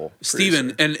incredible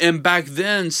Stephen. And back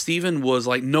then, Stephen was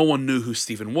like, no one knew who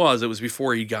Stephen was. It was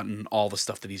before he'd gotten all the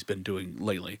stuff that he's been doing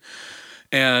lately.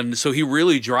 And so he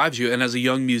really drives you. And as a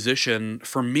young musician,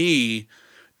 for me,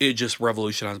 it just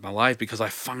revolutionized my life because I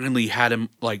finally had him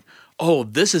like, oh,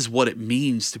 this is what it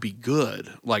means to be good,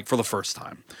 like for the first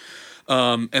time.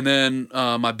 And then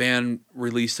my band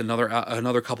released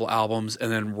another couple albums, and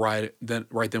then right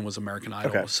then was American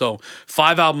Idol. Okay. So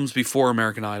 5 albums before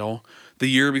American Idol. The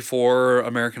year before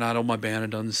American Idol, my band had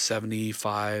done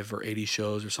 75 or 80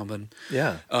 shows or something.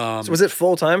 Yeah. So was it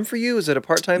full time for you? Was it a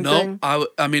part time thing? No,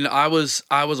 I was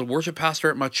a worship pastor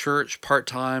at my church part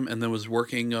time, and then was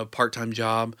working a part time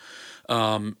job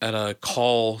at a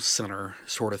call center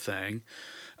sort of thing.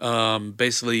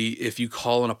 Basically, if you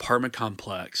call an apartment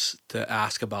complex to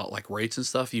ask about like rates and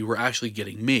stuff, you were actually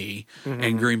getting me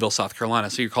in Greenville, South Carolina.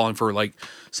 So you're calling for like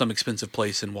some expensive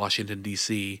place in Washington,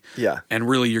 D.C. Yeah. And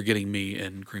really you're getting me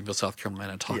in Greenville, South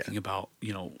Carolina talking about,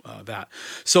 that.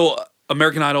 So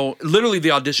American Idol, literally the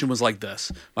audition was like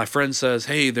this. My friend says,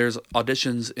 hey, there's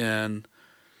auditions in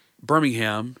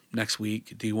Birmingham next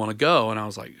week. Do you want to go? And I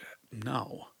was like,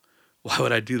 no. Why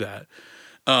would I do that?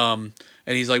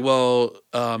 And he's like, well,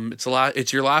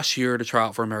 it's your last year to try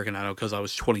out for American Idol because I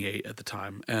was 28 at the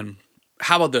time. And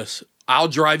how about this? I'll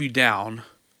drive you down.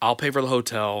 I'll pay for the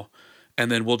hotel.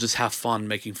 And then we'll just have fun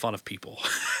making fun of people.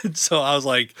 So I was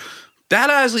like, that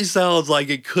actually sounds like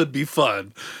it could be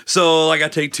fun. So like I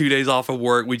take 2 days off of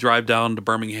work. We drive down to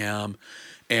Birmingham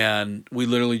and we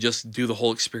literally just do the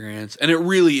whole experience. And it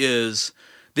really is...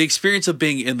 The experience of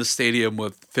being in the stadium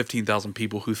with 15,000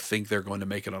 people who think they're going to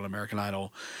make it on American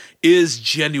Idol is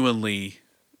genuinely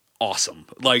awesome.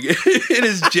 Like, it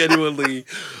is genuinely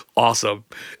awesome.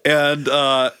 And,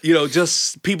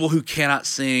 just people who cannot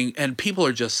sing, and people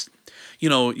are just,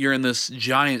 you're in this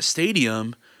giant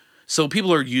stadium, so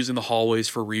people are using the hallways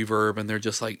for reverb, and they're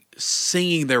just like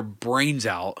singing their brains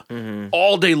out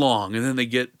all day long, and then they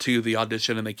get to the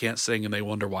audition and they can't sing, and they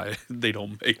wonder why they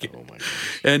don't make it. Oh my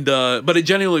gosh! And but it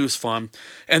genuinely was fun,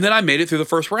 and then I made it through the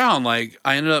first round. Like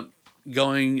I ended up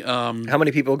going. How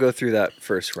many people go through that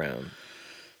first round?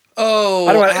 Oh,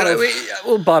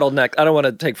 we'll bottleneck. I don't want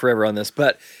to take forever on this,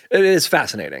 but it is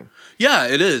fascinating. Yeah,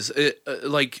 it is.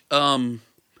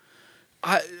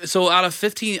 So out of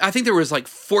 15, I think there was like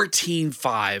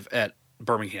 14.5 at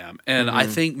Birmingham, and I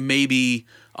think maybe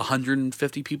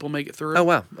 150 people make it through. Oh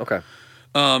wow, okay.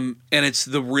 And it's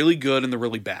the really good and the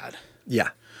really bad. Yeah.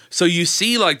 So you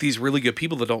see like these really good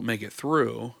people that don't make it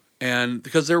through, and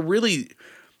because they're really,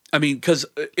 because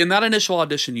in that initial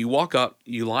audition, you walk up,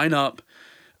 you line up,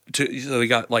 so they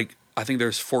got like I think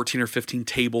there's 14 or 15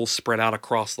 tables spread out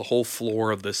across the whole floor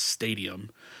of this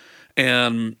stadium,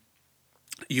 and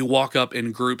you walk up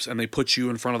in groups and they put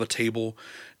you in front of the table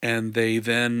and they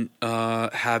then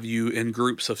have you in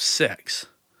groups of 6.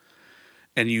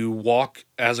 And you walk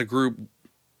as a group,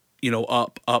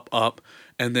 up, up, up.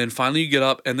 And then finally you get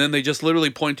up and then they just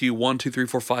literally point to you 1, 2, 3,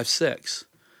 4, 5, 6.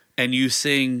 And you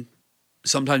sing,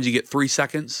 sometimes you get 3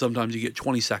 seconds, sometimes you get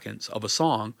 20 seconds of a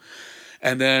song.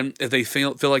 And then if they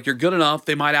feel like you're good enough,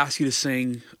 they might ask you to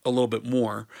sing a little bit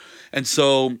more. And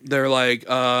so they're like,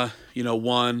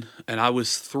 1, and I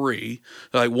was 3.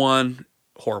 They're like 1,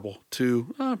 horrible.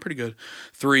 2, pretty good.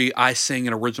 3, I sing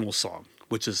an original song,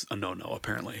 which is a no-no,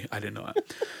 apparently. I didn't know that.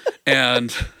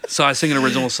 And so I sing an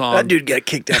original song. That dude got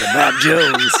kicked out of Bob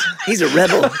Jones. He's a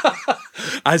rebel.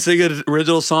 I sing an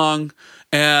original song,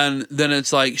 and then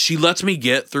it's like she lets me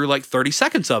get through like 30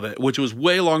 seconds of it, which was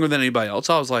way longer than anybody else.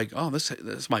 I was like, oh,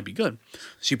 this might be good.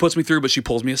 She puts me through, but she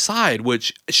pulls me aside,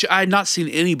 which I had not seen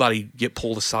anybody get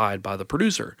pulled aside by the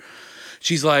producer.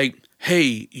 She's like,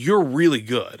 hey, you're really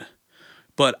good,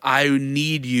 but I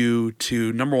need you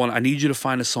to, number one, I need you to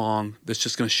find a song that's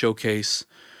just going to showcase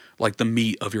like the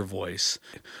meat of your voice.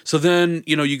 So then,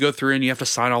 you go through and you have to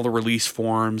sign all the release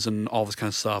forms and all this kind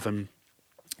of stuff. And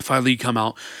finally you come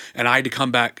out, and I had to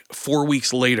come back 4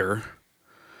 weeks later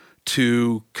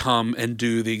to come and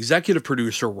do the executive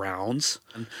producer rounds.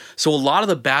 So a lot of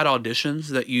the bad auditions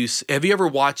that have you ever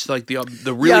watched like the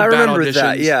really bad auditions?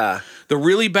 That, yeah. The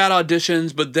really bad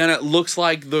auditions, but then it looks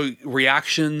like the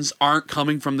reactions aren't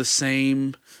coming from the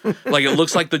same, like it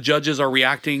looks like the judges are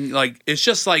reacting, like it's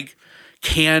just like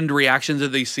canned reactions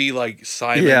that they see, like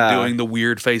Simon doing the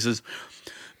weird faces.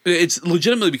 It's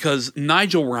legitimately because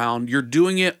Nigel round, you're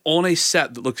doing it on a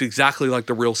set that looks exactly like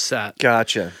the real set.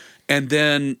 Gotcha. And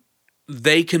then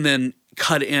they can then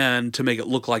cut in to make it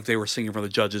look like they were singing for the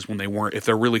judges when they weren't, if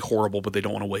they're really horrible, but they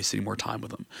don't want to waste any more time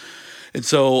with them. And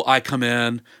so I come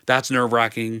in, that's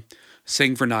nerve-wracking,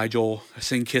 sing for Nigel, I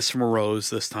sing Kiss from a Rose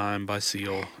this time by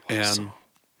Seal, and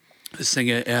sing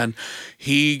it, and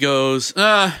he goes,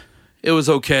 it was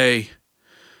okay,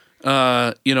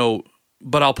 but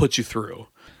I'll put you through.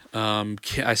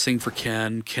 I sing for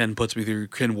Ken. Ken puts me through.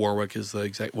 Ken Warwick is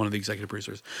one of the executive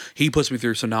producers. He puts me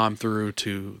through, so now I'm through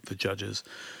to the judges.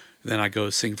 Then I go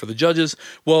sing for the judges.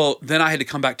 Well, then I had to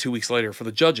come back 2 weeks later for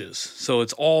the judges. So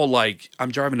it's all like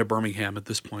I'm driving to Birmingham at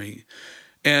this point.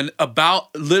 And about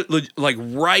like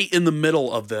right in the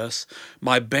middle of this,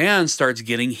 my band starts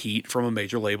getting heat from a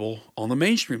major label on the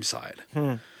mainstream side.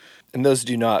 And those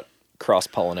do not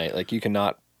cross-pollinate. Like you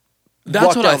cannot.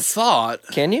 That's what I thought.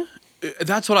 Can you?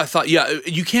 That's what I thought. Yeah,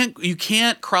 you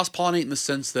can't cross-pollinate in the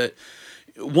sense that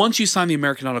once you sign the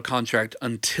American Idol contract,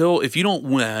 if you don't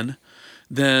win,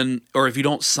 then, or if you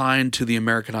don't sign to the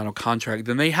American Idol contract,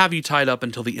 then they have you tied up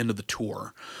until the end of the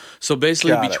tour. So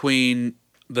basically between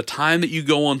the time that you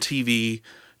go on TV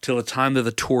till the time that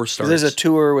the tour starts. There's a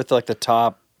tour with like the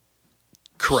top.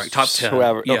 Correct, top 10.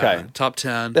 Whoever, yeah, okay. Top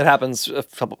 10. That happens a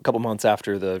couple months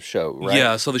after the show, right?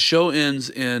 Yeah, so the show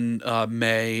ends in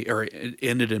May, or it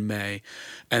ended in May.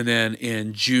 And then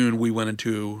in June, we went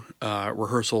into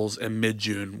rehearsals, and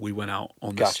mid-June, we went out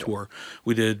on this tour.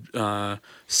 We did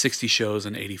 60 shows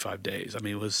in 85 days. I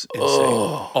mean, it was insane.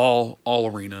 All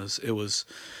arenas. It was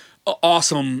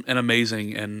awesome and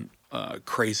amazing and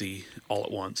crazy all at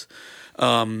once.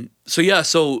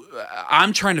 So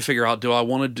I'm trying to figure out, do I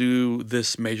want to do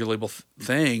this major label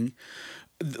thing?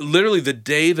 Literally the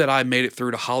day that I made it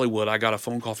through to Hollywood, I got a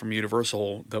phone call from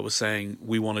Universal that was saying,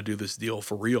 we want to do this deal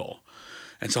for real.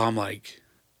 And so I'm like,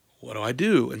 what do I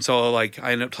do? And so like,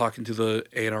 I ended up talking to the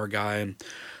A&R guy, and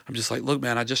I'm just like, look,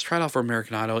 man, I just tried out for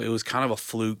American Idol. It was kind of a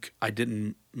fluke. I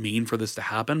didn't mean for this to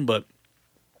happen, but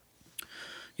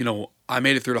I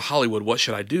made it through to Hollywood. What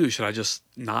should I do? Should I just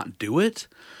not do it?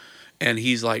 And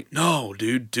he's like, no,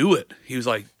 dude, do it. He was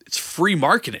like, it's free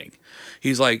marketing.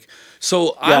 He's like,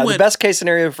 the best case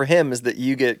scenario for him is that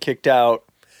you get kicked out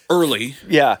early.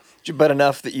 Yeah, but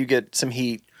enough that you get some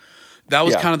heat. That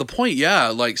was kind of the point. Yeah.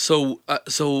 Like, so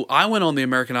I went on the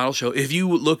American Idol show. If you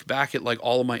look back at like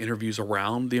all of my interviews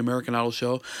around the American Idol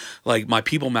show, like my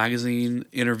People magazine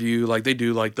interview, like they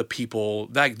do like the People,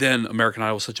 back then American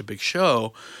Idol was such a big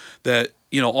show that,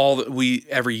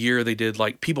 every year they did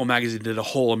like People magazine did a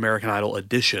whole American Idol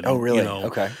edition. Oh, really?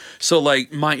 Okay. So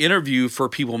like my interview for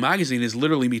People magazine is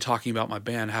literally me talking about my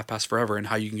band Half Past Forever and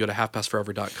how you can go to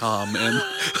halfpastforever.com and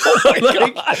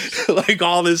like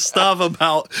all this stuff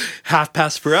about Half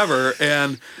Past Forever.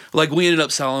 And like we ended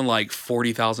up selling like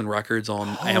 40,000 records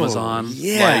on Amazon.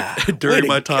 Yeah. Like during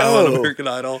my time on American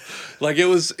Idol. Like it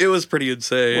was pretty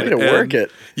insane. Way to work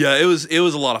it. Yeah, it was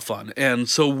a lot of fun. And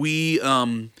so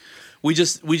we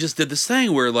just did this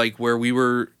thing where we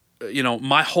were,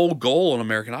 my whole goal on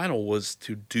American Idol was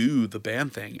to do the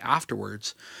band thing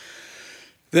afterwards.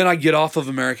 Then I get off of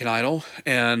American Idol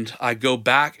and I go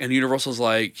back, and Universal's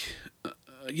like,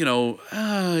 we're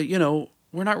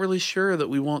not really sure that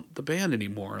we want the band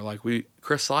anymore. Like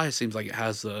Chris Sligh seems like it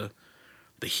has the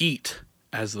heat,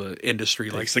 as the industry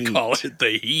likes to call it,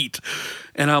 the heat.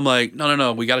 And I'm like,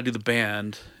 no, we got to do the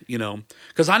band.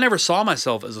 Because I never saw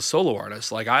myself as a solo artist.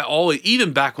 Like I always,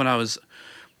 even back when I was,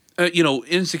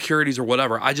 insecurities or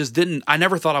whatever, I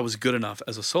never thought I was good enough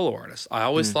as a solo artist. I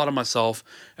always thought of myself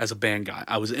as a band guy.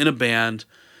 I was in a band.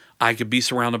 I could be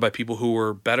surrounded by people who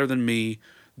were better than me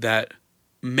that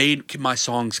made my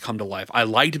songs come to life. I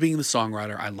liked being the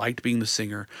songwriter. I liked being the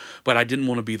singer, but I didn't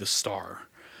want to be the star.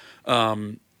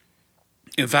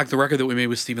 In fact, the record that we made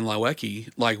with Stephen Lewicki,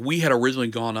 like we had originally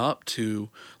gone up to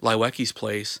Lewicki's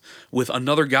place with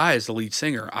another guy as the lead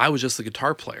singer. I was just the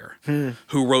guitar player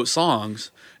who wrote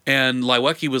songs, and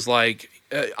Lewicki was like,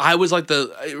 I was like do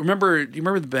you remember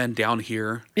the band Down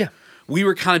Here? Yeah. We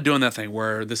were kind of doing that thing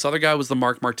where this other guy was the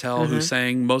Mark Martel who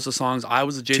sang most of the songs. I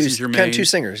was the Jason Germain. Kind of two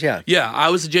singers, yeah. Yeah, I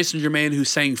was the Jason Germain who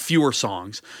sang fewer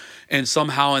songs. And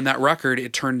somehow in that record,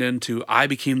 it turned into I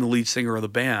became the lead singer of the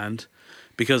band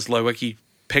because Lewicki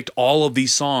picked all of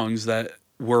these songs that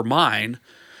were mine.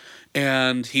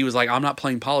 And he was like, I'm not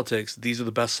playing politics. These are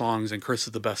the best songs, and Chris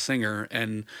is the best singer.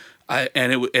 And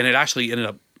it actually ended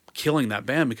up killing that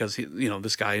band because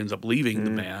this guy ends up leaving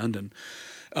the band.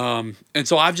 And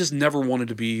so I've just never wanted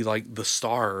to be like the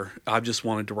star. I've just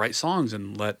wanted to write songs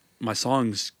and let my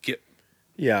songs get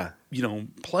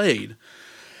played.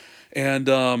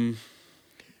 And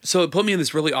so it put me in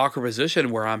this really awkward position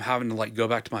where I'm having to like go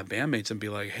back to my bandmates and be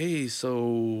like, hey,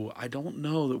 so I don't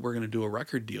know that we're going to do a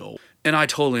record deal. And I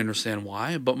totally understand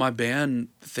why, but my band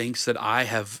thinks that I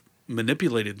have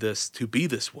manipulated this to be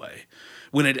this way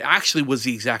when it actually was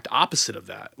the exact opposite of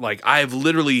that. Like I have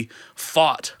literally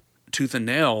fought tooth and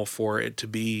nail for it to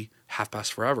be Half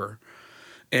Past Forever.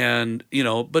 And,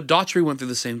 but Daughtry went through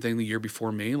the same thing the year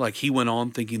before me. Like he went on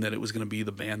thinking that it was going to be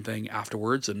the band thing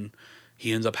afterwards, and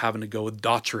he ends up having to go with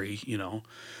Daughtry,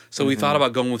 So we thought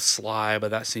about going with Sligh, but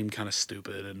that seemed kind of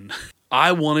stupid. And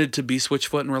I wanted to be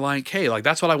Switchfoot and Relient K. Like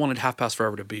that's what I wanted Half Past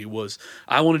Forever to be.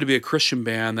 I wanted to be a Christian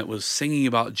band that was singing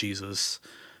about Jesus,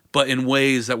 but in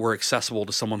ways that were accessible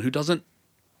to someone who doesn't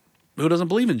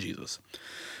believe in Jesus.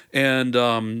 And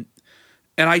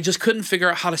I just couldn't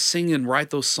figure out how to sing and write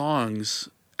those songs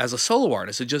as a solo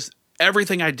artist.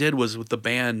 Everything I did was with the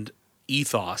band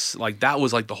ethos. Like that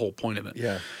was like the whole point of it.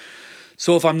 Yeah.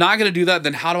 So if I'm not going to do that,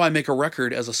 then how do I make a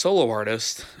record as a solo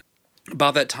artist?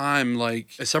 About that time,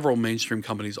 like several mainstream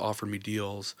companies offered me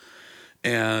deals,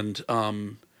 and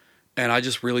I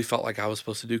just really felt like I was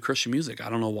supposed to do Christian music. I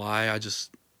don't know why. I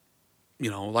just,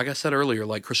 like I said earlier,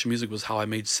 like Christian music was how I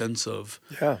made sense of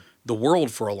the world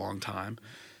for a long time.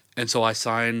 And so I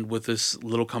signed with this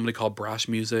little company called Brash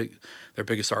Music. Their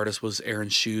biggest artist was Aaron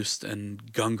Schust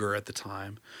and Gunger at the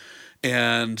time.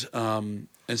 And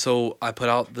so I put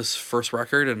out this first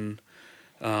record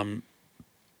and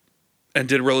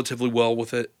did relatively well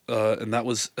with it. And that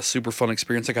was a super fun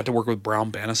experience. I got to work with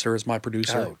Brown Bannister as my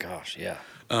producer. Oh gosh, yeah.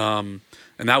 And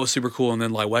that was super cool. And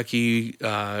then Lewicki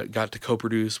got to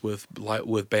co-produce with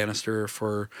Bannister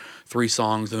for 3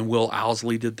 songs. And then Will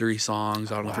Owsley did 3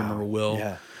 songs. I don't know if you remember Will.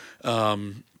 Yeah.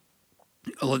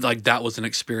 Like that was an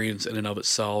experience in and of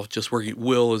itself. Just working.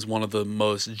 Will is one of the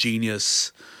most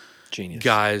genius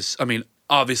guys. I mean,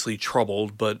 obviously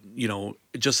troubled, but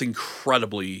just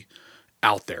incredibly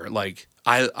out there. Like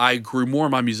I grew more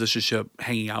in my musicianship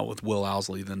hanging out with Will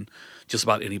Owsley than just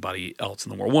about anybody else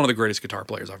in the world. One of the greatest guitar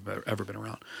players I've ever been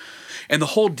around. And the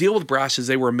whole deal with Brash is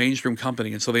they were a mainstream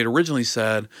company, and so they had originally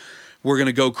said, we're going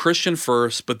to go Christian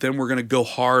first, but then we're going to go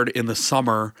hard in the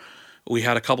summer. We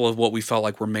had a couple of what we felt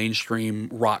like were mainstream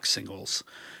rock singles.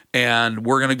 And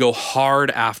we're going to go hard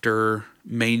after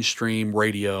mainstream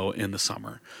radio in the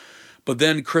summer. But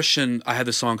then Christian, I had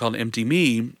this song called Empty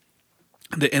Me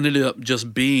that ended up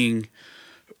just being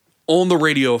on the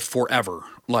radio forever.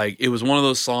 Like it was one of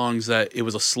those songs that it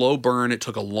was a slow burn. It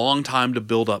took a long time to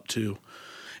build up to.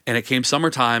 And it came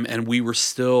summertime, and we were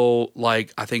still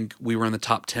like, I think we were in the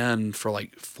top 10 for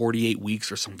like 48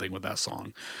 weeks or something with that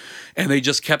song. And they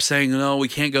just kept saying, no, we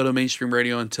can't go to mainstream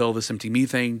radio until this Empty Me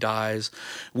thing dies.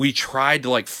 We tried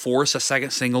to like force a second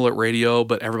single at radio,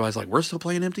 but everybody's like, we're still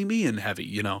playing Empty Me in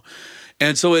heavy,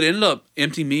 And so it ended up,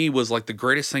 Empty Me was like the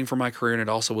greatest thing for my career, and it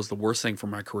also was the worst thing for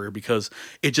my career because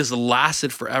it just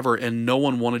lasted forever, and no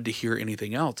one wanted to hear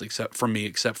anything else except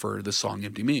for this song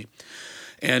Empty Me.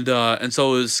 And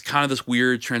so it was kind of this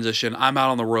weird transition. I'm out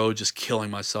on the road just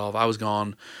killing myself. I was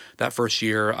gone that first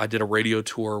year. I did a radio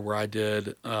tour where I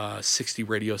did 60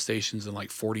 radio stations in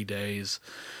like 40 days.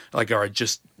 Or I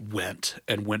just went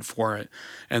for it.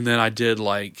 And then I did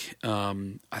I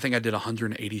think I did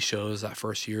 180 shows that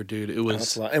first year, dude. It was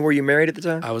that's a lot. And were you married at the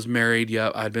time? I was married, yeah.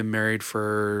 I'd been married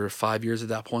for 5 years at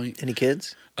that point. Any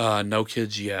kids? No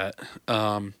kids yet.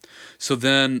 So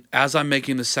then as I'm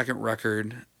making the second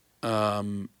record,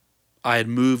 I had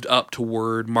moved up to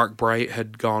Word. Mark Bright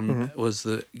had gone, was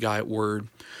the guy at Word.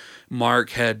 Mark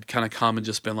had kind of come and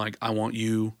just been like, I want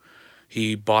you.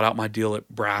 He bought out my deal at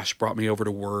Brash, brought me over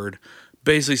to Word.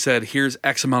 Basically said, here's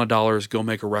X amount of dollars, go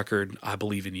make a record. I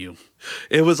believe in you.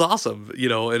 It was awesome,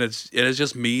 and it's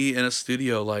just me in a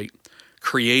studio, like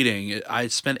creating. I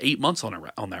spent 8 months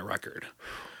on that record.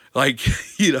 Like,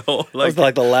 It was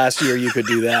like the last year you could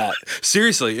do that.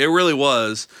 Seriously, it really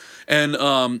was. And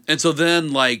so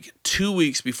then, like 2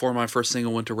 weeks before my first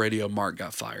single went to radio, Mark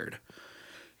got fired.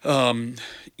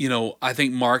 I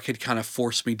think Mark had kind of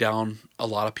forced me down a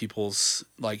lot of people's,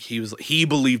 like, he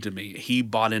believed in me. He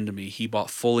bought into me. He bought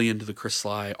fully into the Chris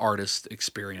Sligh artist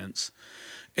experience.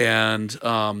 And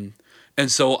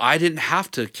so I didn't have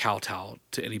to kowtow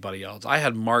to anybody else. I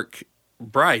had Mark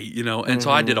Bright, and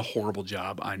so I did a horrible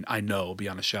job. I know,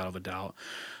 beyond a shadow of a doubt.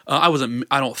 I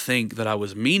don't think that I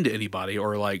was mean to anybody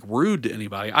or like rude to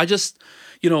anybody. I just,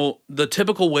 the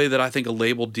typical way that I think a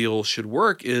label deal should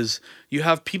work is you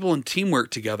have people in teamwork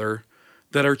together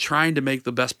that are trying to make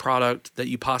the best product that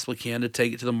you possibly can to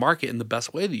take it to the market in the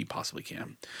best way that you possibly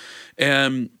can.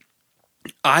 And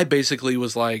I basically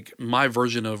was like, my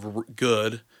version of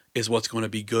good is what's going to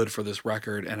be good for this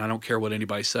record. And I don't care what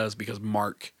anybody says because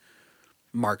Mark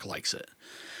likes it.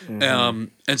 And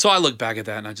so I look back at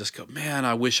that and I just go, man,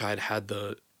 I wish I had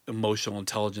the emotional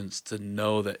intelligence to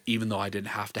know that even though I didn't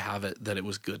have to have it, that it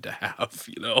was good to have,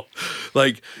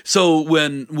 like, so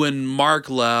when Mark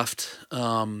left,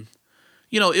 it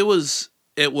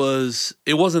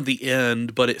wasn't the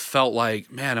end, but it felt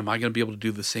like, man, am I going to be able to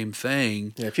do the same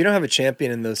thing? Yeah. If you don't have a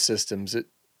champion in those systems,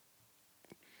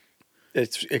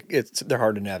 they're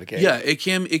hard to navigate. Yeah. It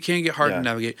can get hard to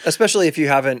navigate, especially if you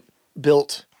haven't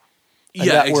built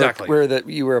exactly where that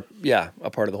you were a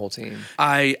part of the whole team.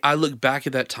 I look back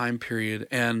at that time period,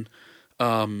 and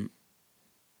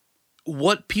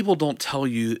what people don't tell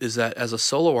you is that as a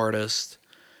solo artist,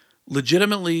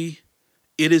 legitimately,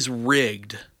 it is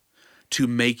rigged to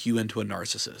make you into a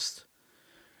narcissist.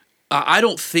 I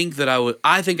don't think that I would.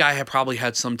 I think I have probably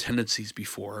had some tendencies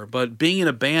before, but being in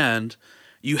a band,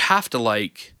 you have to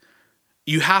work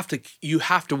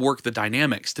the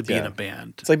dynamics to be in a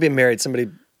band. It's like being married. Somebody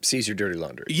sees your dirty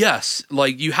laundry. Yes,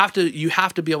 like you have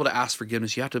to be able to ask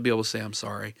forgiveness. You have to be able to say I'm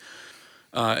sorry.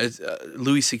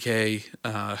 Louis C.K.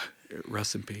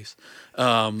 Rest in peace.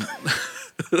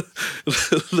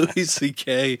 Louis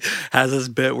C.K. has this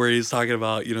bit where he's talking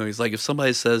about, he's like, if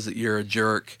somebody says that you're a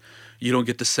jerk, you don't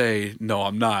get to say no,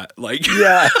 I'm not. Like,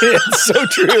 yeah, it's so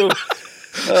true.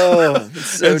 Oh, it's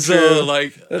so true. So,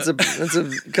 like, that's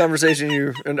a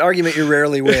conversation an argument you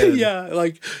rarely win. Yeah,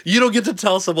 like you don't get to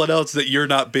tell someone else that you're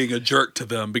not being a jerk to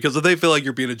them, because if they feel like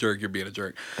you're being a jerk, you're being a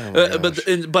jerk. Oh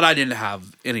but I didn't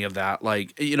have any of that,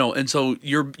 like, and so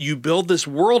you build this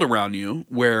world around you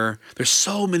where there's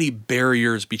so many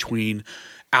barriers between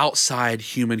outside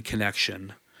human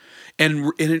connection,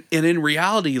 and in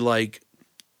reality, like,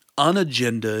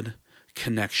 unagendaed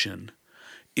connection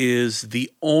is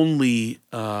the only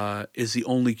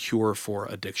cure for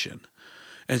addiction.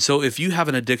 And so if you have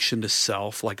an addiction to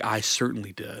self, like I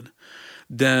certainly did,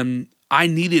 then I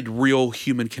needed real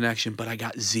human connection, but I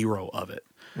got zero of it.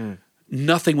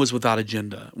 Nothing was without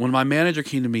agenda. When my manager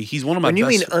came to me, he's one of my best.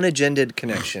 When you mean unagendaed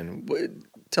connection,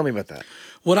 tell me about that.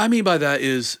 What I mean by that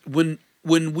is when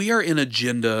we are in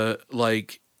agenda,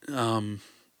 like,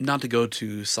 not to go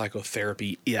to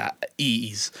psychotherapy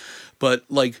ease, but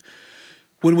like,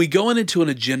 when we go into an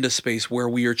agenda space where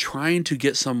we are trying to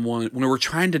get someone, when we're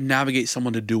trying to navigate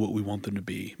someone to do what we want them to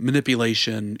be,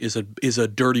 manipulation is a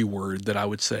dirty word that I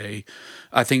would say.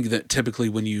 I think that typically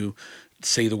when you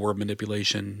say the word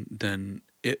manipulation, then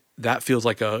that feels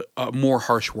like a more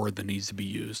harsh word that needs to be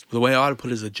used. The way I would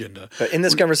put it is agenda. But in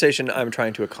this conversation, I'm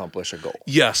trying to accomplish a goal.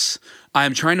 Yes, I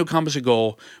am trying to accomplish a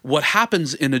goal. What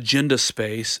happens in agenda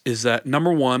space is that,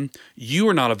 number one, you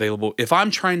are not available. If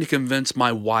I'm trying to convince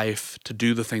my wife to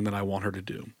do the thing that I want her to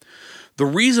do, the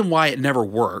reason why it never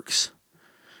works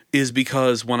is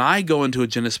because when I go into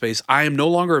agenda space, I am no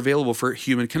longer available for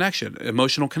human connection,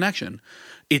 emotional connection.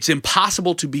 It's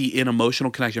impossible to be in emotional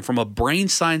connection. From a brain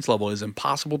science level, it is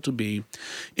impossible to be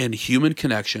in human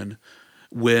connection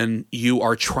when you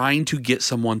are trying to get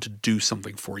someone to do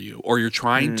something for you, or you're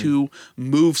trying to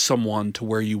move someone to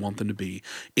where you want them to be.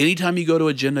 Anytime you go to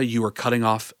agenda, you are cutting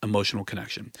off emotional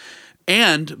connection.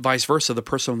 And vice versa, the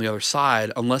person on the other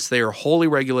side, unless they are wholly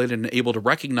regulated and able to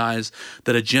recognize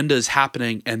that agenda is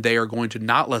happening and they are going to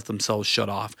not let themselves shut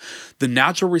off, the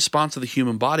natural response of the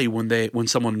human body when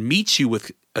someone meets you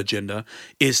with agenda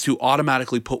is to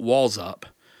automatically put walls up.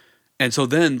 And so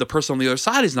then the person on the other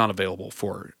side is not available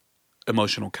for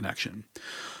emotional connection.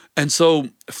 And so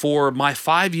for my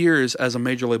 5 years as a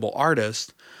major label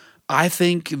artist, I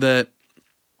think that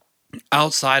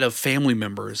outside of family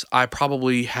members, I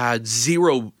probably had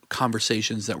zero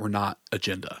conversations that were not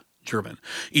agenda driven,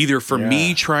 either for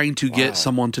me trying to get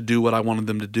someone to do what I wanted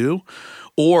them to do,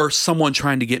 or someone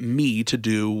trying to get me to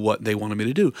do what they wanted me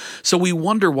to do. So we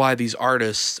wonder why these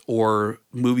artists or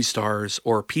movie stars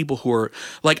or people who are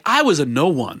like, I was a no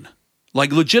one.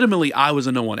 Like legitimately, I was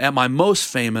a no one. At my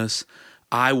most famous,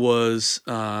 I was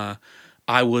a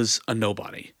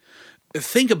nobody.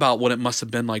 Think about what it must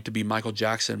have been like to be Michael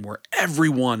Jackson, where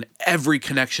every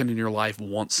connection in your life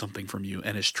wants something from you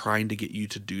and is trying to get you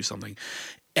to do something.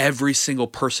 Every single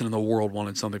person in the world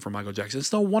wanted something from Michael Jackson.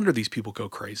 It's no wonder these people go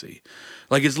crazy.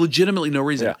 Like, it's legitimately no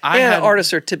reason. Yeah.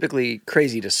 Artists are typically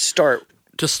crazy to start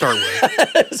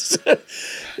with.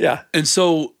 Yeah. And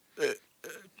so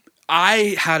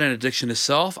I had an addiction to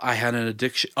self. I had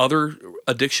other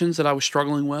addictions that I was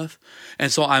struggling with.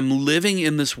 And so I'm living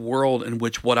in this world in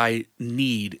which what I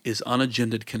need is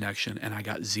unagended connection, and I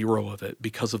got zero of it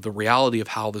because of the reality of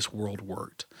how this world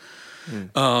worked.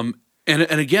 And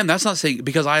again, that's not saying,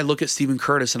 because I look at Stephen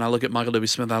Curtis and I look at Michael W.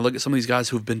 Smith and I look at some of these guys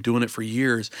who have been doing it for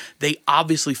years. They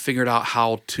obviously figured out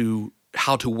how to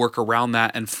work around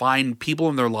that and find people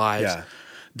in their lives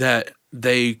that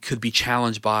they could be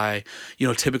challenged by.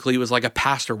 Typically it was like a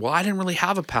pastor. Well, I didn't really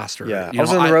have a pastor. Yeah, I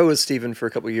was on the road with Stephen for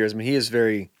a couple of years. I mean, he is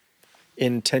very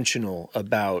intentional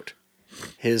about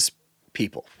his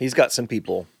people. He's got some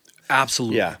people.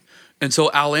 Absolutely. Yeah. And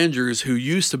so Al Andrews, who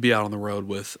used to be out on the road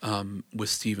with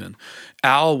Stephen,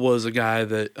 Al was a guy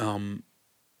that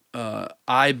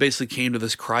I basically came to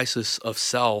this crisis of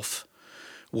self,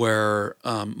 where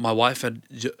my wife had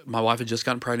just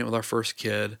gotten pregnant with our first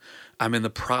kid. I'm in the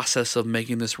process of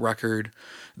making this record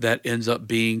that ends up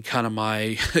being kind of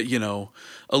my,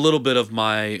 a little bit of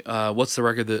my what's the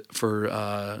record that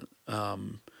for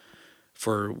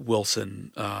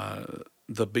Wilson.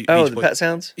 The Pet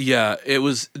Sounds? Yeah, it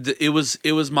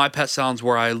was my Pet Sounds,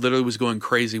 where I literally was going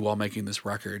crazy while making this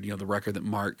record, the record that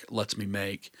Mark lets me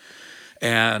make.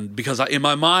 And because in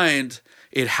my mind,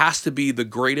 it has to be the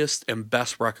greatest and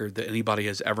best record that anybody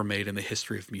has ever made in the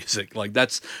history of music. Like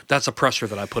that's a pressure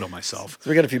that I put on myself. So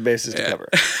we got a few bases to cover.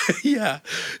 Yeah.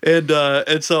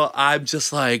 And so I'm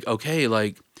just like, okay,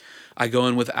 like I go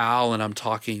in with Al and I'm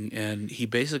talking, and he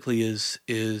basically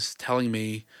is telling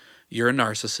me, you're a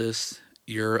narcissist.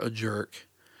 You're a jerk.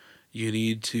 You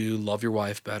need to love your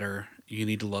wife better. You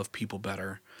need to love people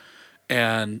better.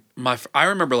 And I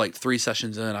remember like 3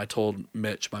 sessions in, I told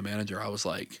Mitch, my manager, I was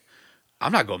like,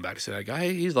 I'm not going back to see that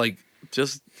guy. He's like,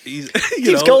 he's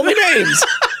Keeps calling me names.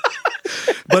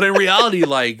 But in reality,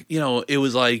 like, it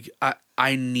was like,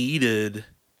 I needed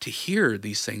to hear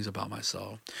these things about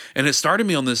myself. And it started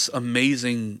me on this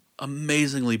amazingly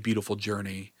beautiful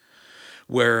journey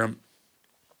where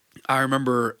I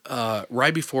remember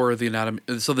right before the Anatomy.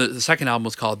 So the second album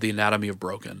was called The Anatomy of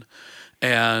Broken,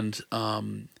 and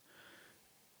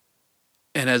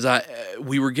as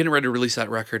we were getting ready to release that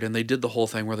record, and they did the whole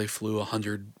thing where they flew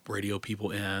 100 radio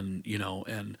people in,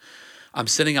 and I'm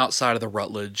sitting outside of the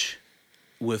Rutledge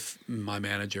with my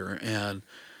manager, and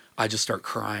I just start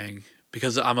crying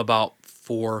because I'm about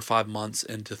 4 or 5 months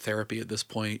into therapy at this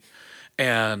point,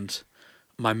 and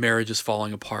my marriage is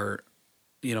falling apart.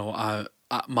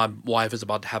 My wife is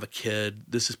about to have a kid.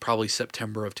 This is probably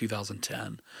September of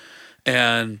 2010.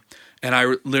 And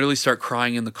I literally start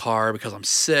crying in the car because I'm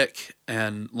sick,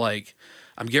 and like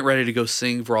I'm getting ready to go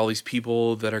sing for all these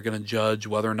people that are going to judge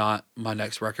whether or not my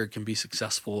next record can be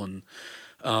successful. And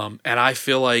I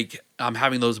feel like I'm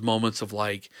having those moments of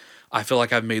like, I feel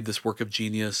like I've made this work of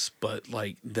genius, but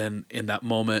like then in that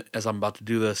moment, as I'm about to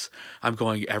do this, I'm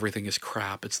going, everything is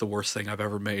crap. It's the worst thing I've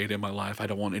ever made in my life. I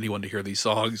don't want anyone to hear these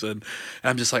songs. And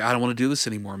I'm just like, I don't want to do this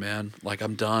anymore, man. Like,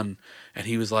 I'm done. And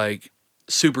he was like,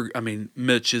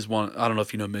 Mitch is one, I don't know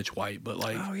if you know Mitch White, but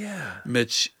like, oh yeah,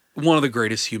 Mitch, one of the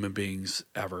greatest human beings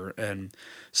ever. And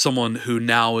someone who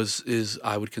now is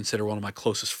I would consider one of my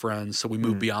closest friends. So we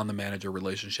moved beyond the manager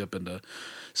relationship into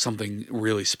something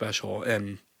really special.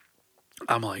 And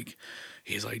I'm like,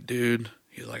 he's like, dude,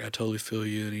 he's like, I totally feel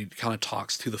you. And he kind of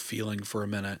talks to the feeling for a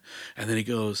minute. And then he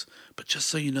goes, but just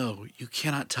so you know, you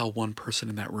cannot tell one person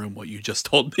in that room what you just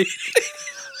told me.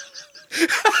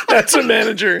 That's a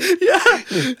manager. Yeah.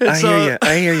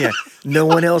 I hear you. No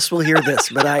one else will hear this,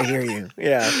 but I hear you.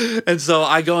 Yeah. And so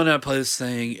I go in and I play this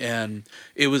thing, and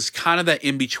it was kind of that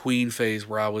in-between phase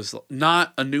where I was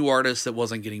not a new artist that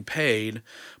wasn't getting paid,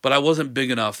 but I wasn't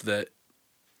big enough that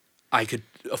I could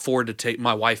afford to take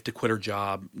my wife to quit her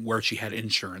job where she had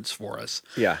insurance for us.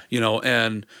 Yeah.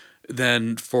 And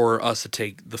then for us to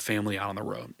take the family out on the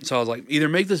road. So I was like, either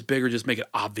make this big or just make it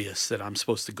obvious that I'm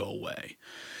supposed to go away.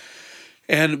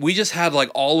 And we just had like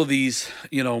all of these,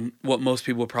 what most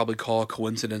people would probably call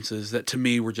coincidences that to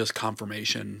me were just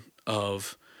confirmation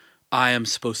of I am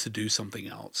supposed to do something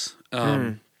else.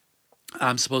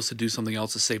 I'm supposed to do something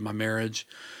else to save my marriage.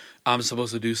 I'm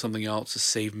supposed to do something else to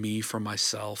save me from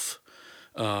myself.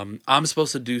 I'm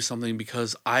supposed to do something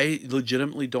because I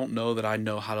legitimately don't know that I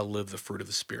know how to live the fruit of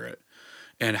the Spirit.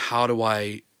 And how do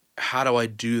I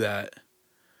do that?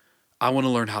 I want to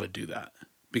learn how to do that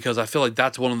because I feel like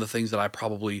that's one of the things that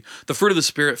the fruit of the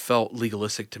Spirit felt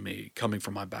legalistic to me coming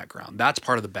from my background. That's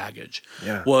part of the baggage.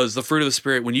 Yeah. Was the fruit of the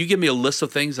Spirit. When you give me a list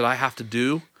of things that I have to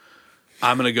do,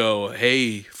 I'm going to go,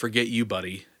 hey, forget you,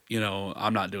 buddy.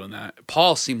 I'm not doing that.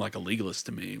 Paul seemed like a legalist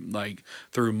to me, like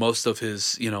through most of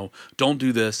his, don't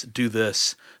do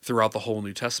this throughout the whole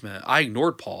New Testament. I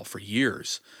ignored Paul for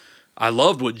years. I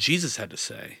loved what Jesus had to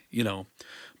say,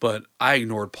 but I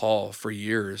ignored Paul for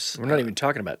years. We're not even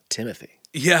talking about Timothy.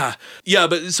 Yeah. Yeah.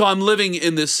 But so I'm living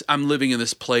in this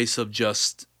place of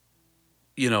just,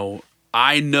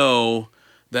 I know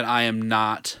that I am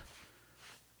not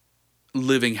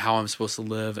living how I'm supposed to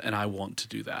live, and I want to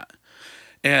do that.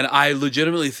 And I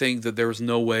legitimately think that there was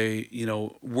no way,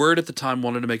 Word at the time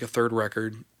wanted to make a third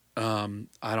record. I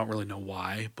don't really know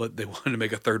why, but they wanted to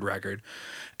make a third record.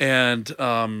 And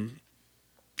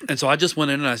so I just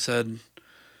went in and I said,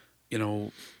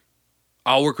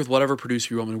 I'll work with whatever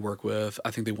producer you want me to work with. I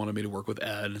think they wanted me to work with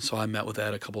Ed. So I met with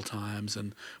Ed a couple times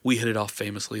and we hit it off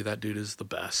famously. That dude is the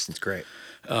best. It's great.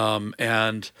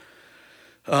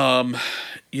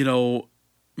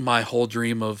 My whole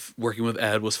dream of working with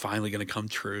Ed was finally going to come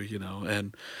true,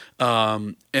 and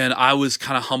I was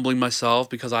kind of humbling myself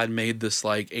because I'd made this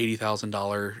like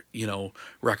 $80,000,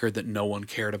 record that no one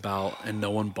cared about and no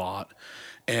one bought.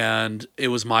 And it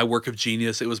was my work of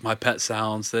genius. It was my pet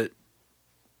sounds that,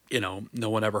 no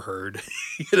one ever heard,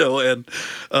 and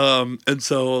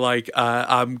so like,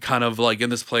 I'm kind of like in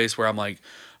this place where I'm like,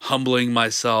 humbling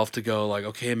myself to go like,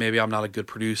 okay, maybe I'm not a good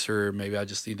producer. Maybe I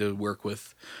just need to work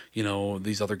with,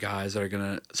 these other guys that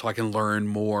are so I can learn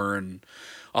more and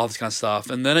all this kind of stuff.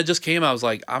 And then it just came, I was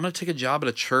like, I'm going to take a job at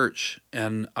a church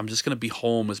and I'm just going to be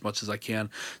home as much as I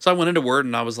can. So I went into Word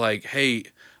and I was like, hey,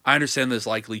 I understand this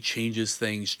likely changes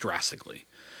things drastically,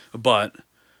 but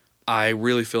I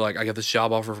really feel like I got this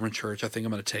job offer from a church. I think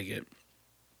I'm going to take it.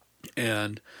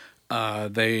 And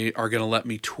they are going to let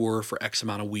me tour for X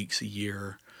amount of weeks a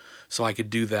year. So I could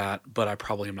do that, but I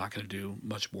probably am not going to do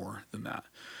much more than that.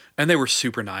 And they were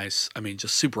super nice. I mean,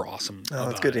 just super awesome. Oh,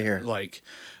 that's good to hear. Like,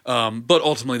 but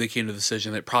ultimately they came to the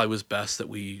decision that it probably was best that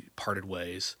we parted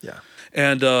ways. Yeah.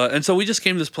 And so we just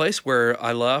came to this place where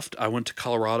I left. I went to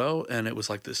Colorado, and it was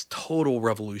like this total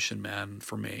revolution, man,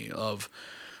 for me. Of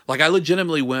like, I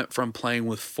legitimately went from playing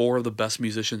with 4 of the best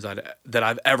musicians that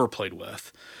I've ever played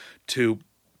with, to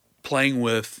playing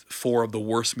with 4 of the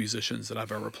worst musicians that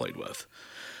I've ever played with.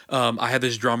 I had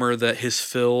this drummer that his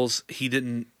fills,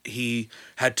 he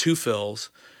had 2 fills.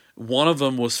 One of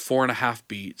them was 4.5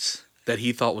 beats that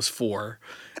he thought was 4,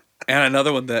 and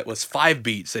another one that was 5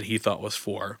 beats that he thought was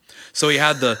 4. So he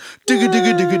had the digga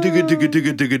digga digga digga digga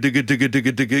digga digga digga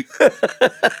digga digga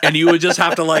digga, and you would just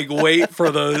have to like wait for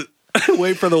the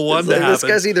one to happen. This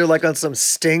guy's either like on some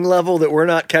Sting level that we're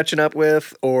not catching up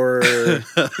with, or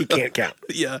he can't count.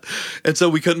 Yeah. And so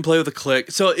we couldn't play with a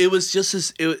click. So it was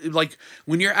just like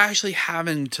when you're actually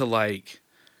having to like,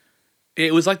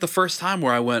 it was like the first time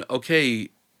where I went, okay,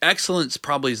 excellence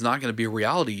probably is not going to be a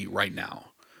reality right now.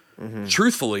 Mm-hmm.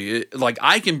 Truthfully, like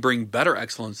I can bring better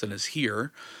excellence than is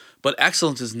here, but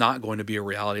excellence is not going to be a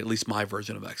reality, at least my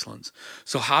version of excellence.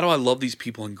 So how do I love these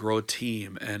people and grow a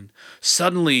team? And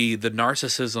suddenly the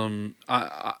narcissism,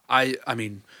 I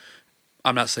mean,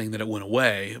 I'm not saying that it went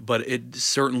away, but it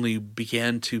certainly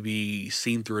began to be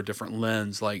seen through a different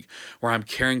lens, like where I'm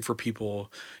caring for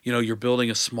people. You're building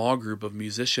a small group of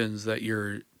musicians that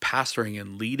you're pastoring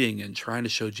and leading and trying to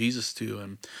show Jesus to,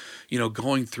 and,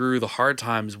 going through the hard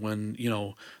times when,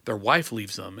 their wife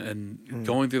leaves them, and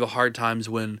going through the hard times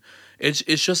when it's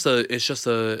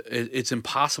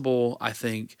impossible, I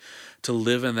think, to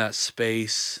live in that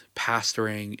space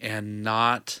pastoring and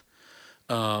not,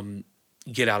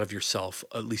 get out of yourself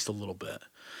at least a little bit.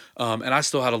 And I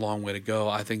still had a long way to go.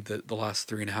 I think that the last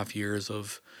 3.5 years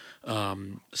of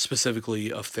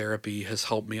specifically of therapy has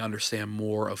helped me understand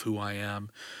more of who I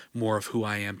am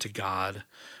to God.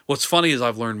 What's funny is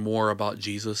I've learned more about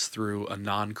Jesus through a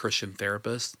non-Christian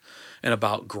therapist, and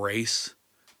about grace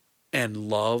and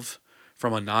love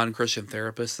from a non-Christian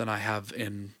therapist than I have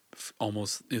in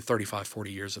almost 35,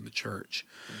 40 years in the church.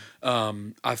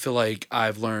 I feel like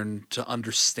I've learned to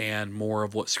understand more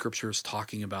of what Scripture is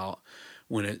talking about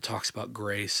when it talks about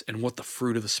grace and what the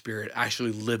fruit of the Spirit,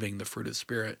 actually living the fruit of the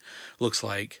Spirit, looks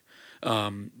like,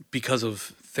 because of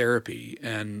therapy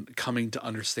and coming to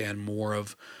understand more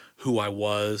of who I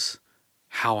was,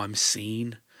 how I'm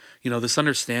seen. This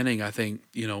understanding, I think,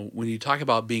 when you talk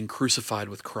about being crucified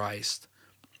with Christ,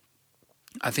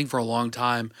 I think for a long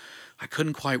time, I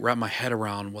couldn't quite wrap my head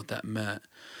around what that meant.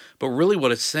 But really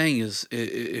what it's saying is,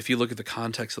 if you look at the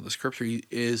context of the scripture,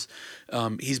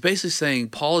 Paul is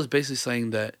basically saying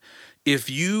that if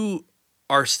you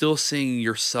are still seeing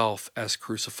yourself as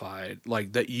crucified,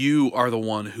 like that you are the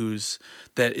one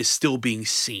that is still being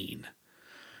seen,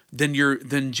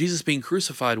 then Jesus being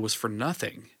crucified was for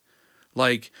nothing.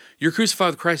 Like, you're crucified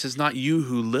with Christ. It's not you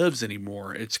who lives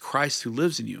anymore. It's Christ who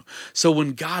lives in you. So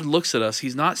when God looks at us,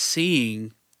 he's not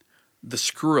seeing the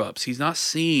screw-ups. He's not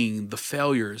seeing the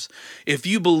failures. If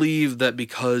you believe that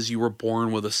because you were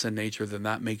born with a sin nature, then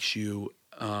that makes you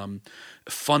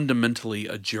fundamentally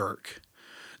a jerk,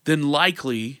 then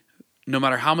likely, no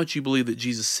matter how much you believe that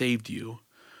Jesus saved you,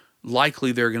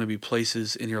 likely there are going to be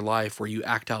places in your life where you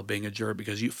act out being a jerk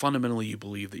because you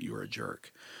believe that you are a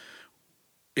jerk.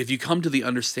 If you come to the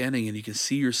understanding and you can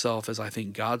see yourself as I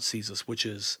think God sees us, which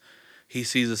is he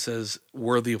sees us as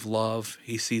worthy of love.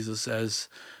 He sees us as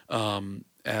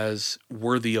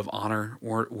worthy of honor,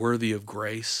 or worthy of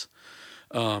grace.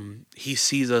 He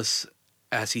sees us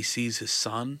as he sees his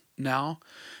son now.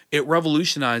 It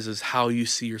revolutionizes how you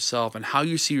see yourself, and how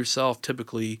you see yourself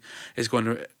typically is going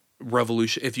to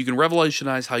if you can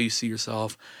revolutionize how you see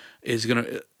yourself, is going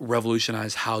to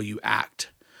revolutionize how you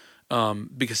act.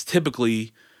 Because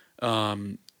typically,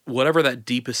 whatever that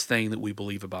deepest thing that we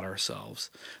believe about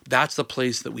ourselves, that's the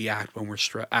place that we act when we're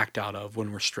act out of,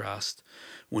 when we're stressed,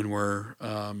 when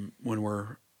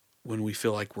we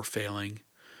feel like we're failing,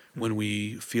 when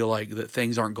we feel like that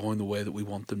things aren't going the way that we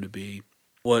want them to be.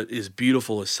 What is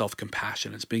beautiful is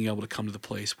self-compassion. It's being able to come to the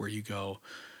place where you go,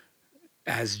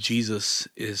 as Jesus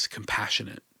is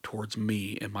compassionate towards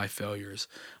me and my failures,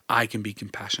 I can be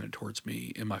compassionate towards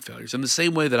me and my failures. In the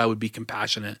same way that I would be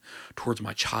compassionate towards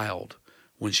my child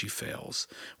when she fails,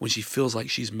 when she feels like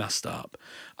she's messed up.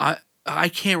 I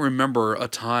can't remember a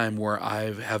time where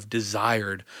I have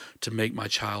desired to make my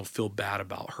child feel bad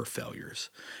about her failures,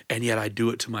 and yet I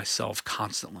do it to myself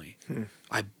constantly.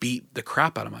 I beat the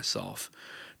crap out of myself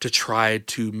to try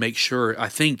to make sure. I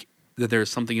think that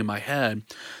there's something in my head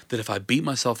that if I beat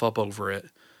myself up over it,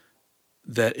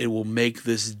 that it will make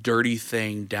this dirty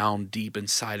thing down deep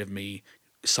inside of me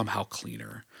somehow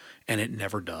cleaner. And it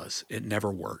never does. It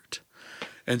never worked.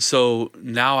 And so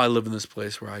now I live in this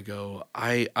place where I go,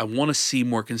 I want to see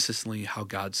more consistently how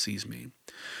God sees me.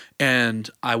 And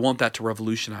I want that to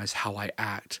revolutionize how I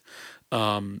act.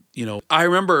 I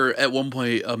remember at one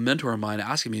point a mentor of mine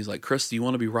asking me, he's like, Chris, do you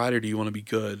want to be right or do you want to be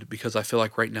good? Because I feel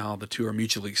like right now the two are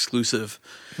mutually exclusive.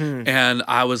 And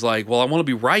I was like, well, I want to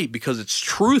be right because it's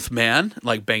truth, man.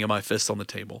 Like banging my fist on the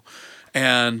table.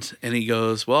 And he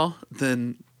goes, well,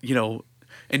 then,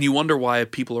 and you wonder why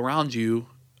people around you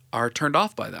are turned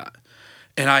off by that.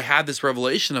 And I had this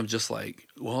revelation of just like,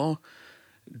 well,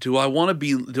 do I want to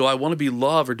be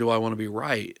love or do I want to be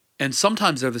right? And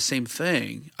sometimes they're the same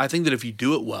thing. I think that if you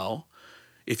do it well,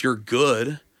 if you're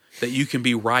good, that you can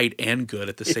be right and good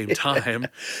at the same time.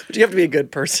 But you have to be a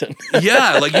good person.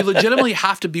 Yeah, like you legitimately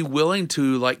have to be willing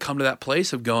to like come to that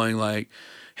place of going like,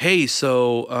 hey,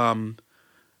 so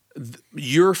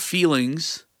your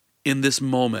feelings in this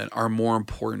moment are more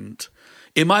important.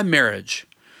 In my marriage,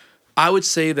 I would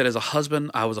say that as a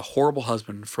husband, I was a horrible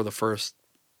husband for the first,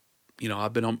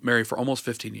 I've been married for almost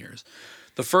 15 years.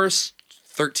 The first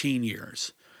 13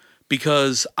 years,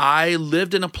 because I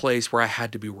lived in a place where I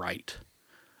had to be right.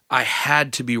 I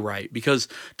had to be right because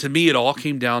to me, it all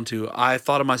came down to, I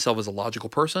thought of myself as a logical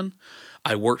person.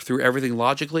 I worked through everything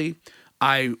logically.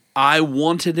 I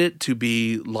wanted it to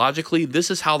be logically.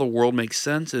 This is how the world makes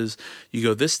sense is you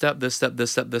go this step, this step,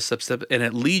 this step, this step, and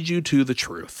it leads you to the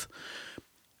truth.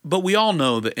 But we all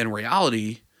know that in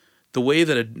reality, the way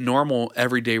that a normal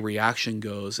everyday reaction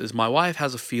goes is my wife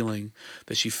has a feeling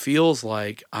that she feels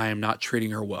like I am not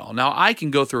treating her well. Now, I can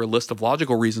go through a list of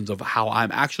logical reasons of how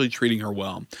I'm actually treating her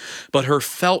well, but her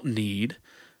felt need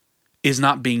is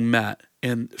not being met.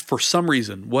 And for some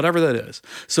reason, whatever that is.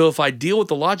 So if I deal with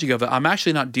the logic of it, I'm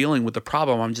actually not dealing with the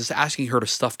problem. I'm just asking her to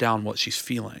stuff down what she's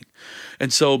feeling.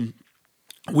 And so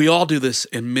we all do this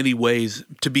in many ways.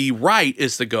 To be right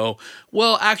is to go,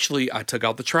 well, actually, I took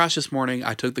out the trash this morning.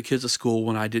 I took the kids to school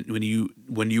when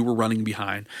you were running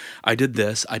behind. I did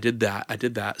this, I did that, I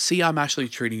did that. See, I'm actually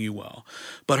treating you well.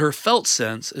 But her felt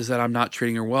sense is that I'm not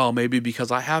treating her well, maybe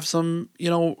because I have some,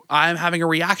 I'm having a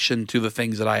reaction to the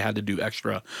things that I had to do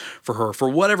extra for her for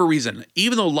whatever reason.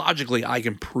 Even though logically I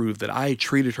can prove that I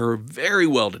treated her very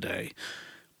well today,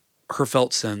 her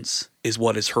felt sense is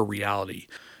what is her reality.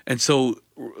 And so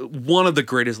one of the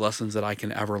greatest lessons that I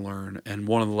can ever learn, and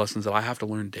one of the lessons that I have to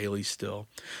learn daily still,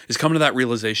 is coming to that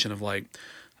realization of like,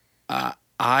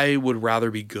 I would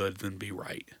rather be good than be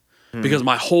right. Because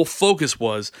my whole focus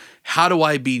was, how do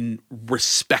I be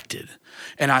respected?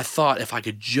 And I thought if I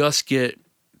could just get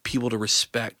people to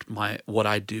respect what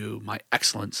I do, my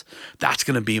excellence, that's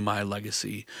going to be my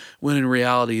legacy. When in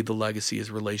reality, the legacy is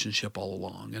relationship all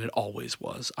along, and it always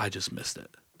was. I just missed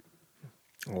it.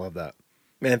 I love that.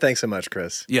 Man, thanks so much,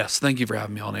 Chris. Yes, thank you for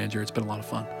having me on, Andrew. It's been a lot of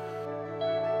fun.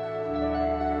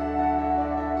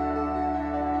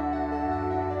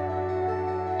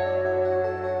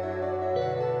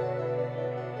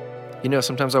 You know,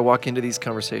 sometimes I walk into these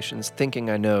conversations thinking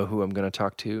I know who I'm going to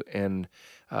talk to, and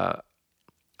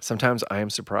sometimes I am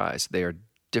surprised. They are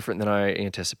different than I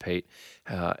anticipate,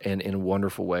 and in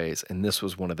wonderful ways, and this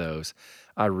was one of those.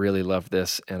 I really loved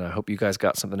this, and I hope you guys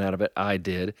got something out of it. I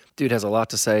did. Dude has a lot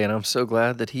to say, and I'm so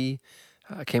glad that he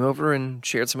came over and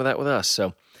shared some of that with us.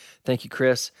 So thank you,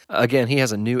 Chris. Again, he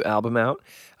has a new album out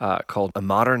called A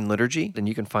Modern Liturgy, and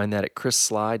you can find that at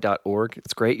chrissligh.org.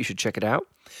 It's great. You should check it out.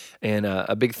 And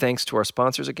a big thanks to our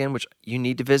sponsors again, which you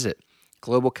need to visit,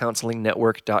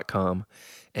 globalcounselingnetwork.com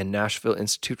and Nashville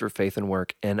Institute for Faith and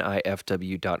Work,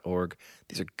 nifw.org.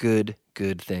 These are good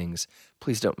things.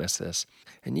 Please don't miss this.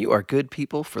 And you are good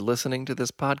people for listening to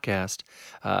this podcast.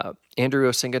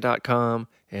 AndrewOsinga.com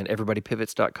and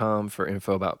EverybodyPivots.com for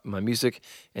info about my music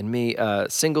and me.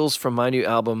 Singles from my new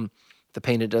album, The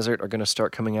Painted Desert, are going to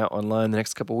start coming out online the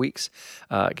next couple weeks,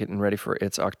 getting ready for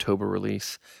its October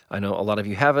release. I know a lot of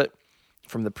you have it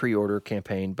from the pre-order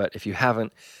campaign, but if you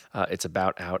haven't, it's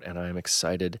about out, and I'm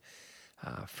excited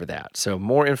for that. So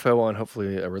more info on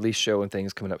hopefully a release show and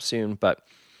things coming up soon. But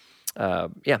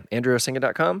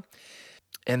AndrewOsinga.com.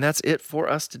 And that's it for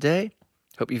us today.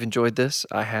 Hope you've enjoyed this.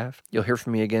 I have. You'll hear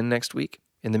from me again next week.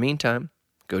 In the meantime,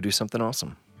 go do something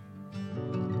awesome.